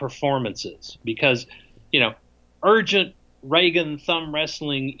because of the performances, because, urgent Reagan thumb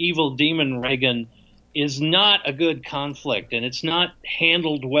wrestling, evil demon Reagan is not a good conflict, and it's not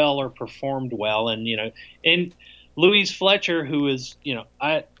handled well or performed well. And, and Louise Fletcher, who is,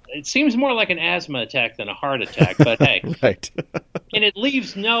 it seems more like an asthma attack than a heart attack, but hey, right. And it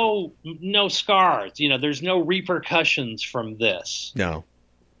leaves no scars. There's no repercussions from this. No.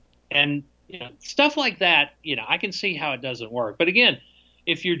 And stuff like that. I can see how it doesn't work. But again,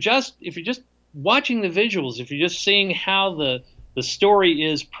 if you're just watching the visuals, if you're just seeing how the story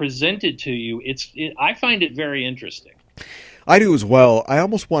is presented to you, I find it very interesting. I do as well. I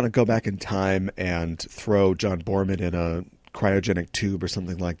almost want to go back in time and throw John Borman in a cryogenic tube or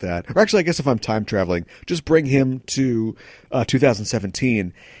something like that. Or actually, I guess if I'm time traveling, just bring him to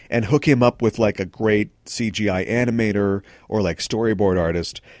 2017 and hook him up with like a great CGI animator or like storyboard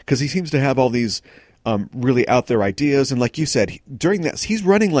artist, because he seems to have all these really out there ideas. And like you said, during that, he's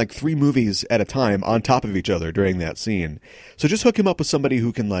running like 3 movies at a time on top of each other during that scene. So just hook him up with somebody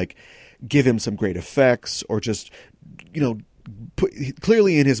who can like give him some great effects, or just,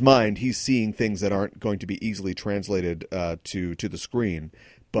 clearly in his mind, he's seeing things that aren't going to be easily translated to the screen.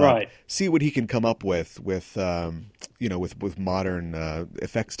 But see what he can come up with modern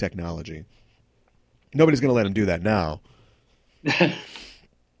effects technology. Nobody's going to let him do that now.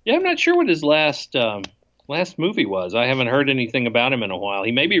 Yeah, I'm not sure what his last movie was. I haven't heard anything about him in a while.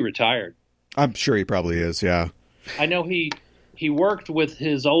 He may be retired. I'm sure he probably is. Yeah. I know he worked with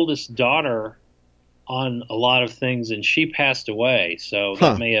his oldest daughter on a lot of things, and she passed away. So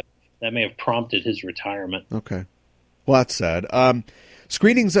that may have prompted his retirement. Okay. Well, that's sad.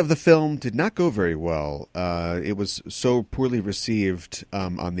 Screenings of the film did not go very well. It was so poorly received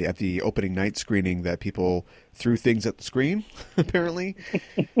at the opening night screening that people threw things at the screen, apparently,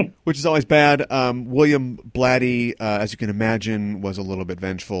 which is always bad. William Blatty, as you can imagine, was a little bit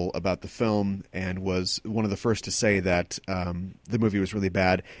vengeful about the film and was one of the first to say that the movie was really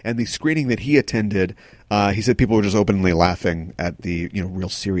bad. And the screening that he attended, he said people were just openly laughing at the real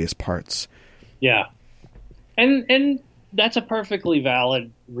serious parts. Yeah, and that's a perfectly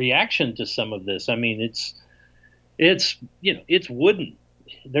valid reaction to some of this. I mean, it's wooden.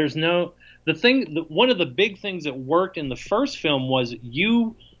 There's no one of the big things that worked in the first film was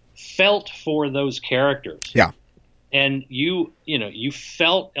you felt for those characters. Yeah. And you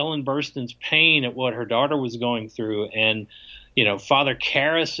felt Ellen Burstyn's pain at what her daughter was going through, and Father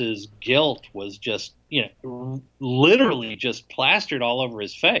Karras's guilt was just literally just plastered all over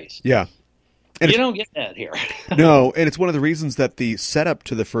his face. Yeah. And you don't get that here. No, and it's one of the reasons that the setup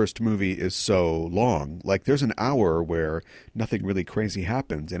to the first movie is so long. Like, there's an hour where nothing really crazy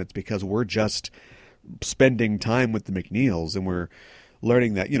happens, and it's because we're just spending time with the McNeils, and we're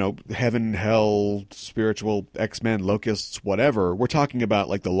learning that, heaven, hell, spiritual, X-Men, locusts, whatever. We're talking about,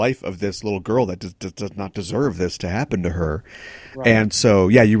 like, the life of this little girl that does not deserve this to happen to her. Right. And so,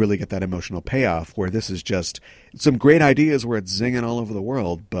 yeah, you really get that emotional payoff where this is just some great ideas where it's zinging all over the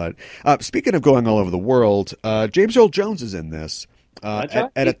world. But speaking of going all over the world, James Earl Jones is in this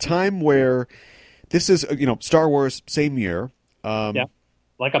at a time where this is, Star Wars, same year. Yeah.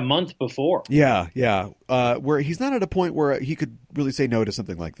 Like a month before. Yeah. Where he's not at a point where he could really say no to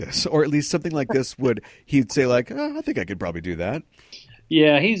something like this, or at least something like this he'd say like, I think I could probably do that.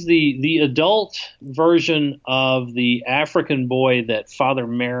 Yeah, he's the adult version of the African boy that Father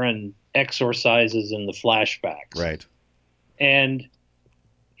Merrin exorcises in the flashbacks. Right. And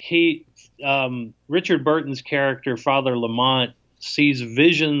Richard Burton's character, Father Lamont, sees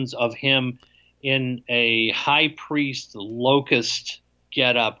visions of him in a high priest locust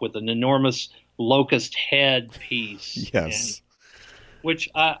get up with an enormous locust head piece. Yes. Which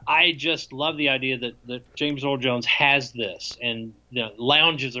I just love the idea that James Earl Jones has this and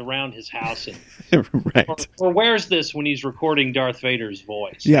lounges around his house and right. or wears this when he's recording Darth Vader's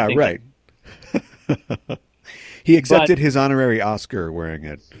voice. Yeah, right. He accepted his honorary Oscar wearing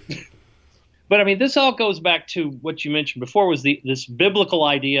it. But I mean, this all goes back to what you mentioned before, was this biblical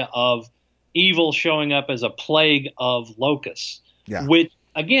idea of evil showing up as a plague of locusts. Yeah. Which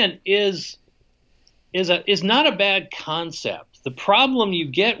again is not a bad concept. The problem you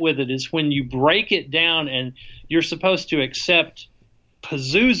get with it is when you break it down and you're supposed to accept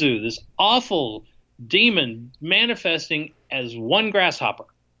Pazuzu, this awful demon manifesting as one grasshopper.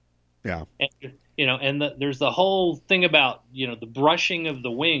 Yeah. And there's the whole thing about the brushing of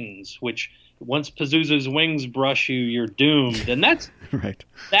the wings, which once Pazuzu's wings brush you, you're doomed, and that's right.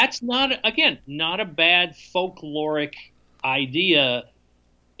 That's not a bad folkloric idea.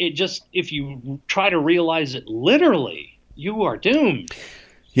 It just, if you try to realize it literally, you are doomed.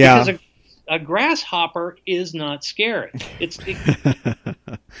 Yeah. Because a grasshopper is not scary.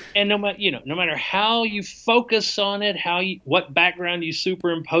 And no matter how you focus on it, what background you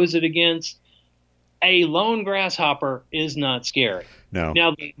superimpose it against, a lone grasshopper is not scary. No.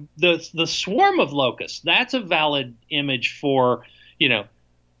 Now the swarm of locusts, that's a valid image for,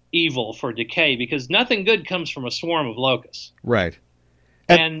 evil, for decay, because nothing good comes from a swarm of locusts. Right.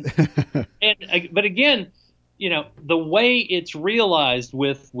 But again, the way it's realized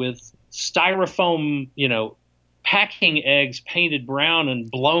with styrofoam, packing eggs painted brown and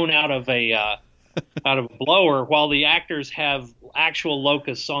blown out of a blower, while the actors have actual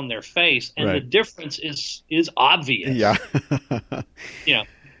locusts on their face, and right. The difference is obvious. Yeah.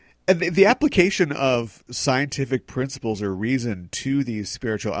 And the application of scientific principles or reason to these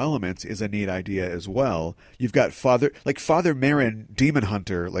spiritual elements is a neat idea as well. You've got Father Merrin, demon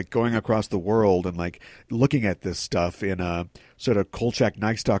hunter, like going across the world and like looking at this stuff in a sort of Kolchak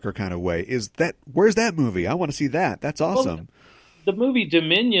Night Stalker kind of way. Where's that movie? I want to see that. That's awesome. Well, the movie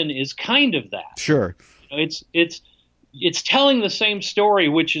Dominion is kind of that. Sure. It's telling the same story,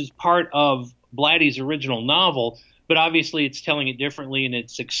 which is part of Blatty's original novel, but obviously it's telling it differently, and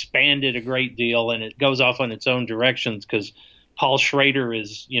it's expanded a great deal, and it goes off on its own directions because Paul Schrader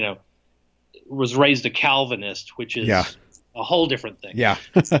was raised a Calvinist, which is a whole different thing. Yeah,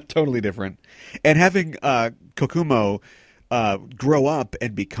 totally different. And having Kokumo grow up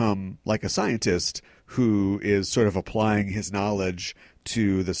and become like a scientist who is sort of applying his knowledge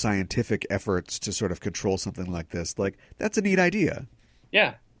to the scientific efforts to sort of control something like this, like, that's a neat idea.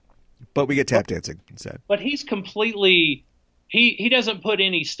 Yeah. But we get tap dancing instead. But he's completely he doesn't put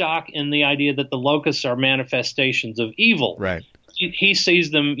any stock in the idea that the locusts are manifestations of evil. Right. He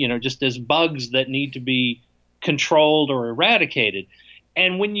sees them, just as bugs that need to be controlled or eradicated.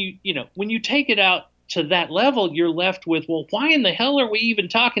 And when you take it out to that level, you're left with, well, why in the hell are we even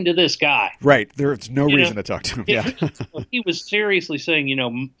talking to this guy? Right. There's no reason to talk to him. Yeah. He was seriously saying,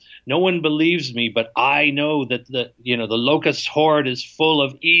 no one believes me, but I know that the locust horde is full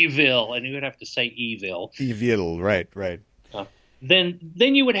of evil, and he would have to say evil. Evil. Right. Right. Then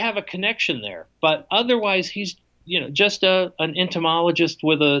you would have a connection there. But otherwise, he's just an entomologist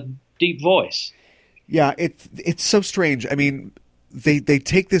with a deep voice. Yeah, it's so strange. I mean, they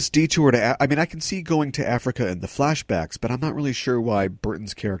take this detour to. I mean, I can see going to Africa in the flashbacks, but I'm not really sure why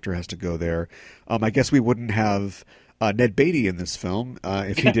Burton's character has to go there. I guess we wouldn't have Ned Beatty in this film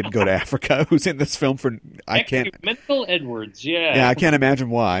if he didn't go to Africa. Who's in this film for? I can't. Mental Edwards, yeah. Yeah, I can't imagine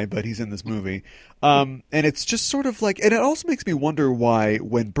why, but he's in this movie. And it's just sort of like, and it also makes me wonder why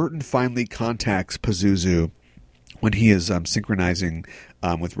when Burton finally contacts Pazuzu, when he is synchronizing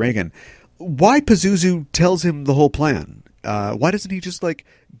with Reagan, why Pazuzu tells him the whole plan. Why doesn't he just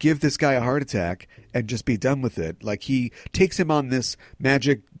give this guy a heart attack and just be done with it? Like, he takes him on this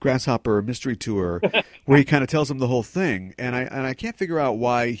magic grasshopper mystery tour where he kind of tells him the whole thing, and I can't figure out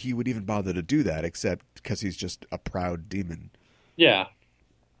why he would even bother to do that, except because he's just a proud demon. Yeah.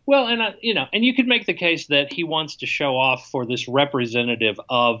 Well, and and you could make the case that he wants to show off for this representative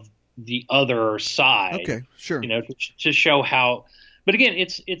of the other side. Okay, sure. To show how. But again,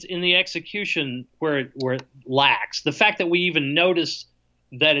 it's in the execution where it lacks. The fact that we even notice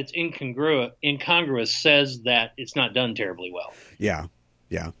that it's incongruous says that it's not done terribly well. Yeah,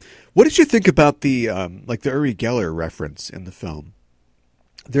 yeah. What did you think about the the Uri Geller reference in the film?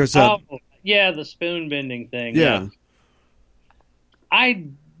 There's the spoon bending thing. Yeah. I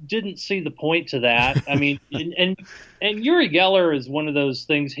didn't see the point to that. I mean, and Uri Geller is one of those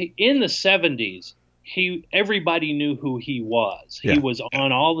things. In the 70s, everybody knew who he was. He was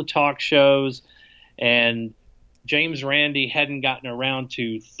on all the talk shows, and James Randi hadn't gotten around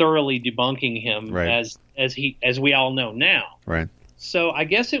to thoroughly debunking him as we all know now. Right. So I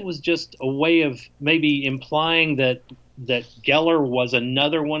guess it was just a way of maybe implying that Geller was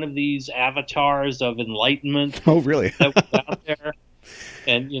another one of these avatars of enlightenment. Oh, really? That was out there.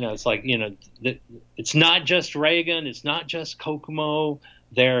 And, it's like, it's not just Reagan. It's not just Kokomo.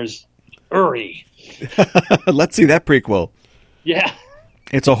 There's Uri. Let's see that prequel. Yeah.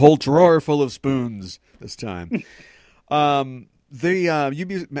 It's a whole drawer full of spoons this time. You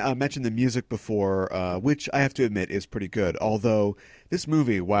mentioned the music before, which I have to admit is pretty good. Although this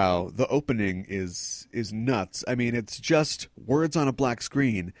movie, wow, the opening is nuts. I mean, it's just words on a black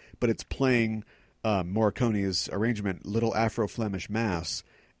screen, but it's playing Morricone's arrangement, Little Afro-Flemish Mass,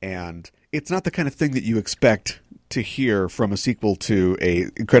 and it's not the kind of thing that you expect to hear from a sequel to a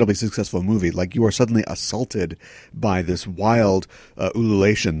incredibly successful movie. Like, you are suddenly assaulted by this wild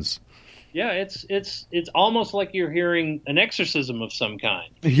ululations. Yeah, it's almost like you're hearing an exorcism of some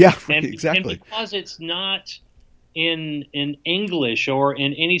kind. Yeah, exactly. And because it's not in English or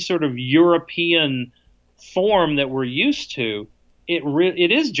in any sort of European form that we're used to,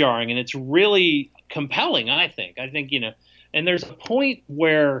 it is jarring, and it's really compelling, I think. And there's a point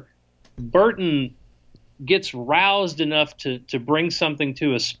where Burton gets roused enough to bring something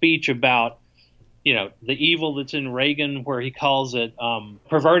to a speech about, the evil that's in Reagan, where he calls it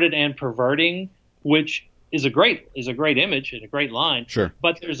perverted and perverting, which is a great image and a great line. Sure.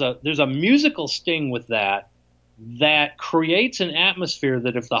 But there's a musical sting with that creates an atmosphere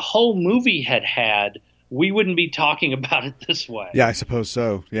that if the whole movie had, we wouldn't be talking about it this way. Yeah, I suppose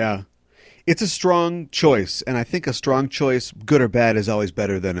so. Yeah. It's a strong choice, and I think a strong choice, good or bad, is always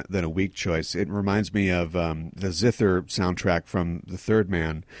better than a weak choice. It reminds me of the Zither soundtrack from The Third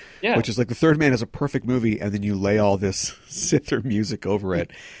Man, which is like The Third Man is a perfect movie, and then you lay all this Zither music over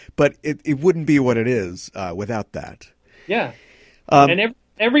it. But it wouldn't be what it is without that. Yeah. And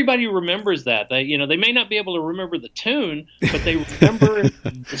everybody remembers that. They may not be able to remember the tune, but they remember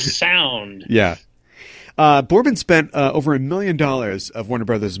the sound. Yeah. Boorman spent over $1 million of Warner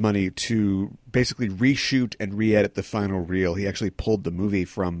Brothers' money to basically reshoot and re-edit the final reel. He actually pulled the movie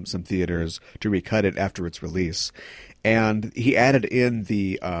from some theaters to recut it after its release. And he added in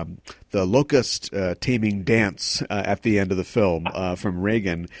the locust taming dance at the end of the film from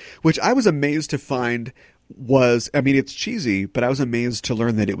Reagan, which I was amazed to find it's cheesy, but I was amazed to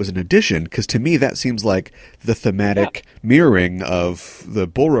learn that it was an addition, because to me that seems like the thematic mirroring of the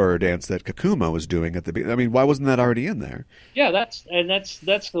bull roarer dance that Kakuma was doing at the beginning. I mean, why wasn't that already in there? Yeah, that's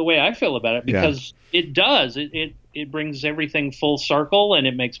the way I feel about it, because it does. It brings everything full circle, and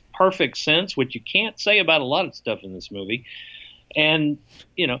it makes perfect sense, which you can't say about a lot of stuff in this movie. And,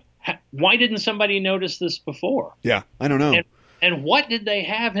 why didn't somebody notice this before? Yeah, I don't know. And what did they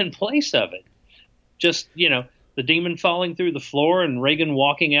have in place of it? Just, the demon falling through the floor and Reagan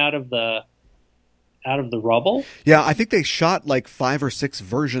walking out of the out of the rubble. Yeah, I think they shot like 5 or 6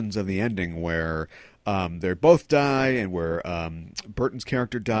 versions of the ending where they both die and where Burton's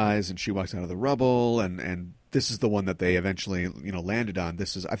character dies and she walks out of the rubble, and this is the one that they eventually landed on.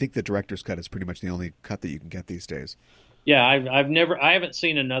 This is, I think, the director's cut is pretty much the only cut that you can get these days. Yeah, I haven't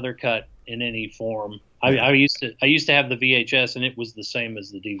seen another cut in any form. Yeah. I used to have the VHS, and it was the same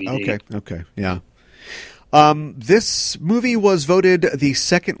as the DVD. Okay, yeah. This movie was voted the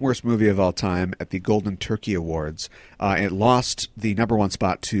second worst movie of all time at the Golden Turkey Awards. It lost the #1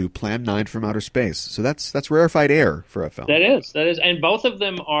 spot to Plan 9 from Outer Space. So that's rarefied air for a film. That is, and both of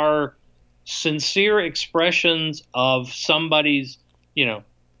them are sincere expressions of somebody's,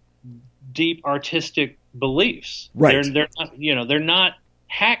 deep artistic beliefs. Right. They're not, they're not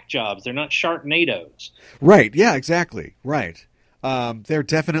hack jobs. They're not Sharknadoes. Right. Yeah, exactly. Right. They're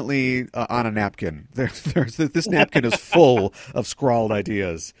definitely on a napkin. This napkin is full of scrawled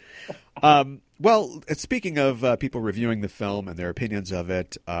ideas. Well, speaking of people reviewing the film and their opinions of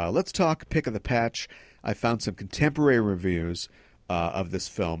it, let's talk pick of the patch. I found some contemporary reviews of this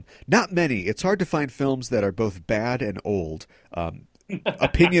film. Not many. It's hard to find films that are both bad and old.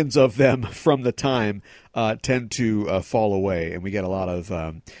 Opinions of them from the time tend to fall away, and we get a lot of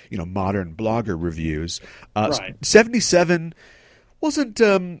modern blogger reviews. Right. 77 wasn't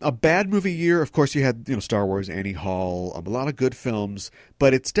a bad movie year. Of course, you had Star Wars, Annie Hall, a lot of good films,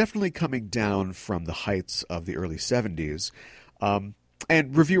 but it's definitely coming down from the heights of the early 70s.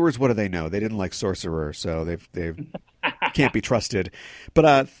 And reviewers, what do they know? They didn't like Sorcerer, so they can't be trusted.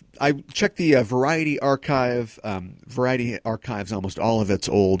 But I checked the Variety Archive. Variety archives almost all of its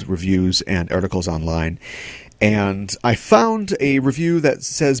old reviews and articles online. And I found a review that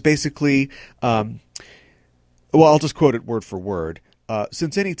says basically, well, I'll just quote it word for word.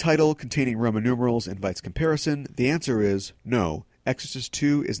 Since any title containing Roman numerals invites comparison, the answer is no. Exorcist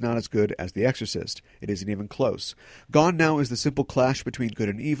 2 is not as good as The Exorcist. It isn't even close. Gone now is the simple clash between good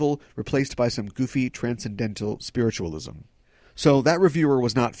and evil, replaced by some goofy transcendental spiritualism. So that reviewer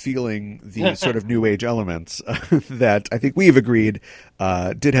was not feeling the sort of New Age elements that I think we've agreed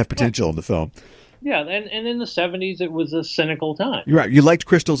did have potential in the film. Yeah, and in the 70s, it was a cynical time. You're right. You liked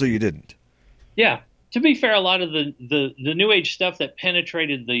Crystals or you didn't. Yeah. To be fair, a lot of the New Age stuff that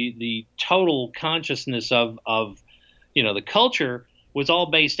penetrated the total consciousness of the culture was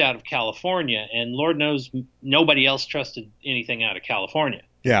all based out of California, and Lord knows nobody else trusted anything out of California.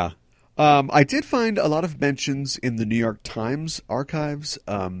 Yeah. I did find a lot of mentions in the New York Times archives,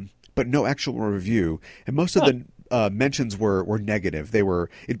 but no actual review. And most of the mentions were negative.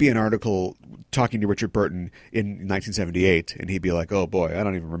 It'd be an article talking to Richard Burton in 1978, and he'd be like, "Oh boy, I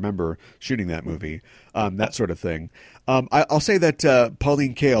don't even remember shooting that movie," that sort of thing. I'll say that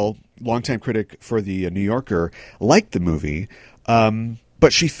Pauline Kael, longtime critic for the New Yorker, liked the movie,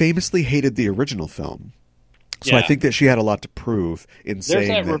 but she famously hated the original film. So I think that she had a lot to prove in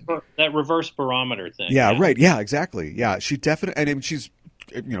saying that reverse barometer thing. Yeah, right. Yeah, exactly. Yeah, she definitely, and I mean, she's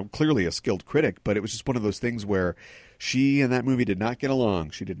clearly a skilled critic, but it was just one of those things where she and that movie did not get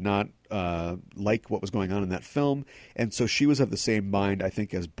along. She did not like what was going on in that film, and so she was of the same mind, I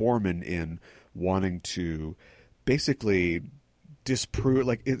think, as Borman in wanting to basically disprove,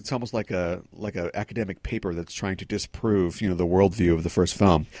 like it's almost like a academic paper that's trying to disprove the worldview of the first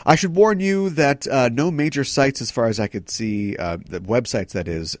film. I should warn you that no major sites, as far as I could see, the websites that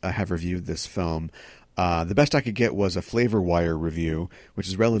is, have reviewed this film. The best I could get was a Flavor Wire review, which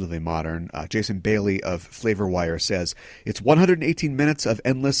is relatively modern. Jason Bailey of Flavor Wire says, it's 118 minutes of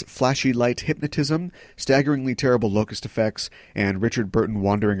endless flashy light hypnotism, staggeringly terrible locust effects, and Richard Burton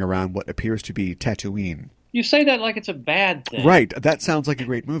wandering around what appears to be Tatooine. You say that like it's a bad thing. Right. That sounds like a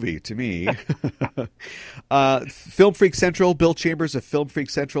great movie to me. Film Freak Central, Bill Chambers of Film Freak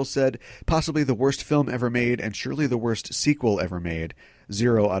Central said, possibly the worst film ever made and surely the worst sequel ever made.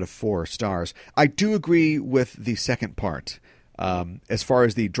 0 out of 4 stars. I do agree with the second part as far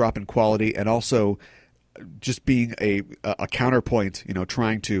as the drop in quality and also just being a counterpoint,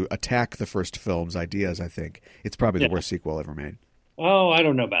 trying to attack the first film's ideas. I think it's probably the worst sequel ever made. Oh, I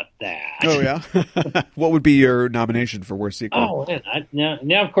don't know about that. Oh, yeah? What would be your nomination for worst sequel? Oh, man,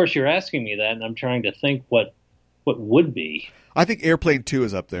 now, of course, you're asking me that, and I'm trying to think what would be. I think Airplane 2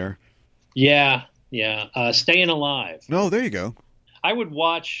 is up there. Yeah. Staying Alive. No, there you go. I would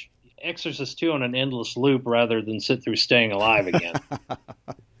watch Exorcist 2 on an endless loop rather than sit through Staying Alive again.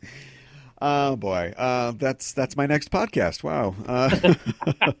 Oh, boy. That's my next podcast. Wow.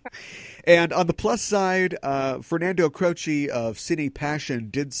 And on the plus side, Fernando Croce of Cine Passion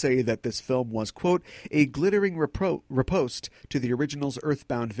did say that this film was, quote, a glittering riposte to the original's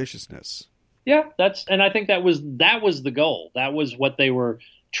earthbound viciousness. Yeah, and I think that was the goal. That was what they were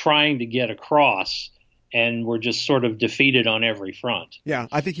trying to get across, and were just sort of defeated on every front. Yeah,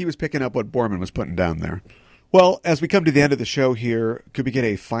 I think he was picking up what Borman was putting down there. Well, as we come to the end of the show here, could we get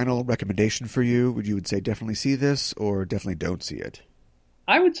a final recommendation for you? Would you say definitely see this or definitely don't see it?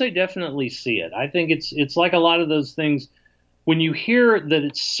 I would say definitely see it. I think it's like a lot of those things. When you hear that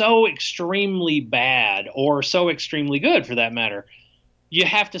it's so extremely bad, or so extremely good for that matter, you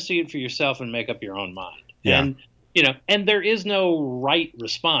have to see it for yourself and make up your own mind. Yeah. And, and there is no right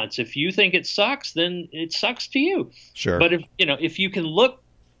response. If you think it sucks, then it sucks to you. Sure. But if you can look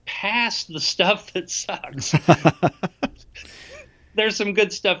past the stuff that sucks, there's some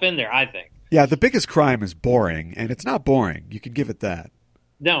good stuff in there, I think. Yeah, the biggest crime is boring, and it's not boring. You can give it that.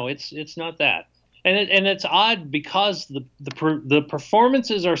 No, it's not that. And it's odd because the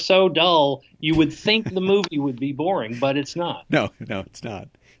performances are so dull. You would think the movie would be boring, but it's not. No, it's not.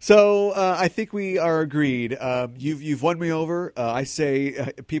 So I think we are agreed. You've won me over. I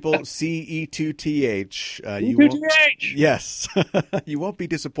say people CE2TH. E2TH. Yes, you won't be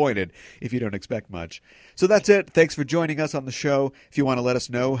disappointed if you don't expect much. So that's it. Thanks for joining us on the show. If you want to let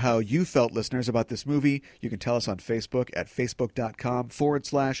us know how you felt, listeners, about this movie, you can tell us on Facebook at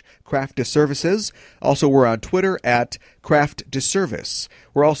facebook.com/Craft Disservices. Also, we're on Twitter at Craft Disservice.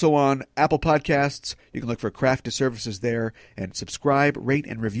 We're also on Apple Podcasts. You can look for Craft Disservices there and subscribe, rate,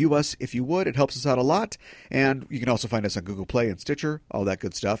 and review us if you would. It helps us out a lot. And you can also find us on Google Play and Stitcher, all that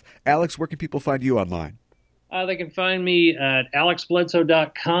good stuff. Alex, where can people find you online? They can find me at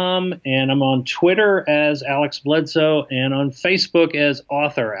alexbledsoe.com, and I'm on Twitter as Alex Bledsoe, and on Facebook as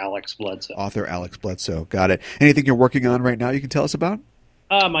author Alex Bledsoe. Author Alex Bledsoe. Got it. Anything you're working on right now you can tell us about?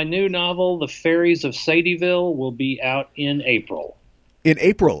 My new novel, The Fairies of Sadieville, will be out in April. In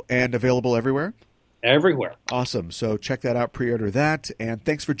April, and available everywhere? Everywhere. Awesome. So check that out, pre-order that, and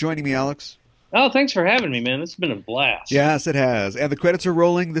thanks for joining me, Alex. Oh, thanks for having me, man. This has been a blast. Yes, it has. And the credits are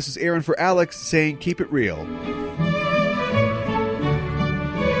rolling. This is Aaron for Alex saying keep it real.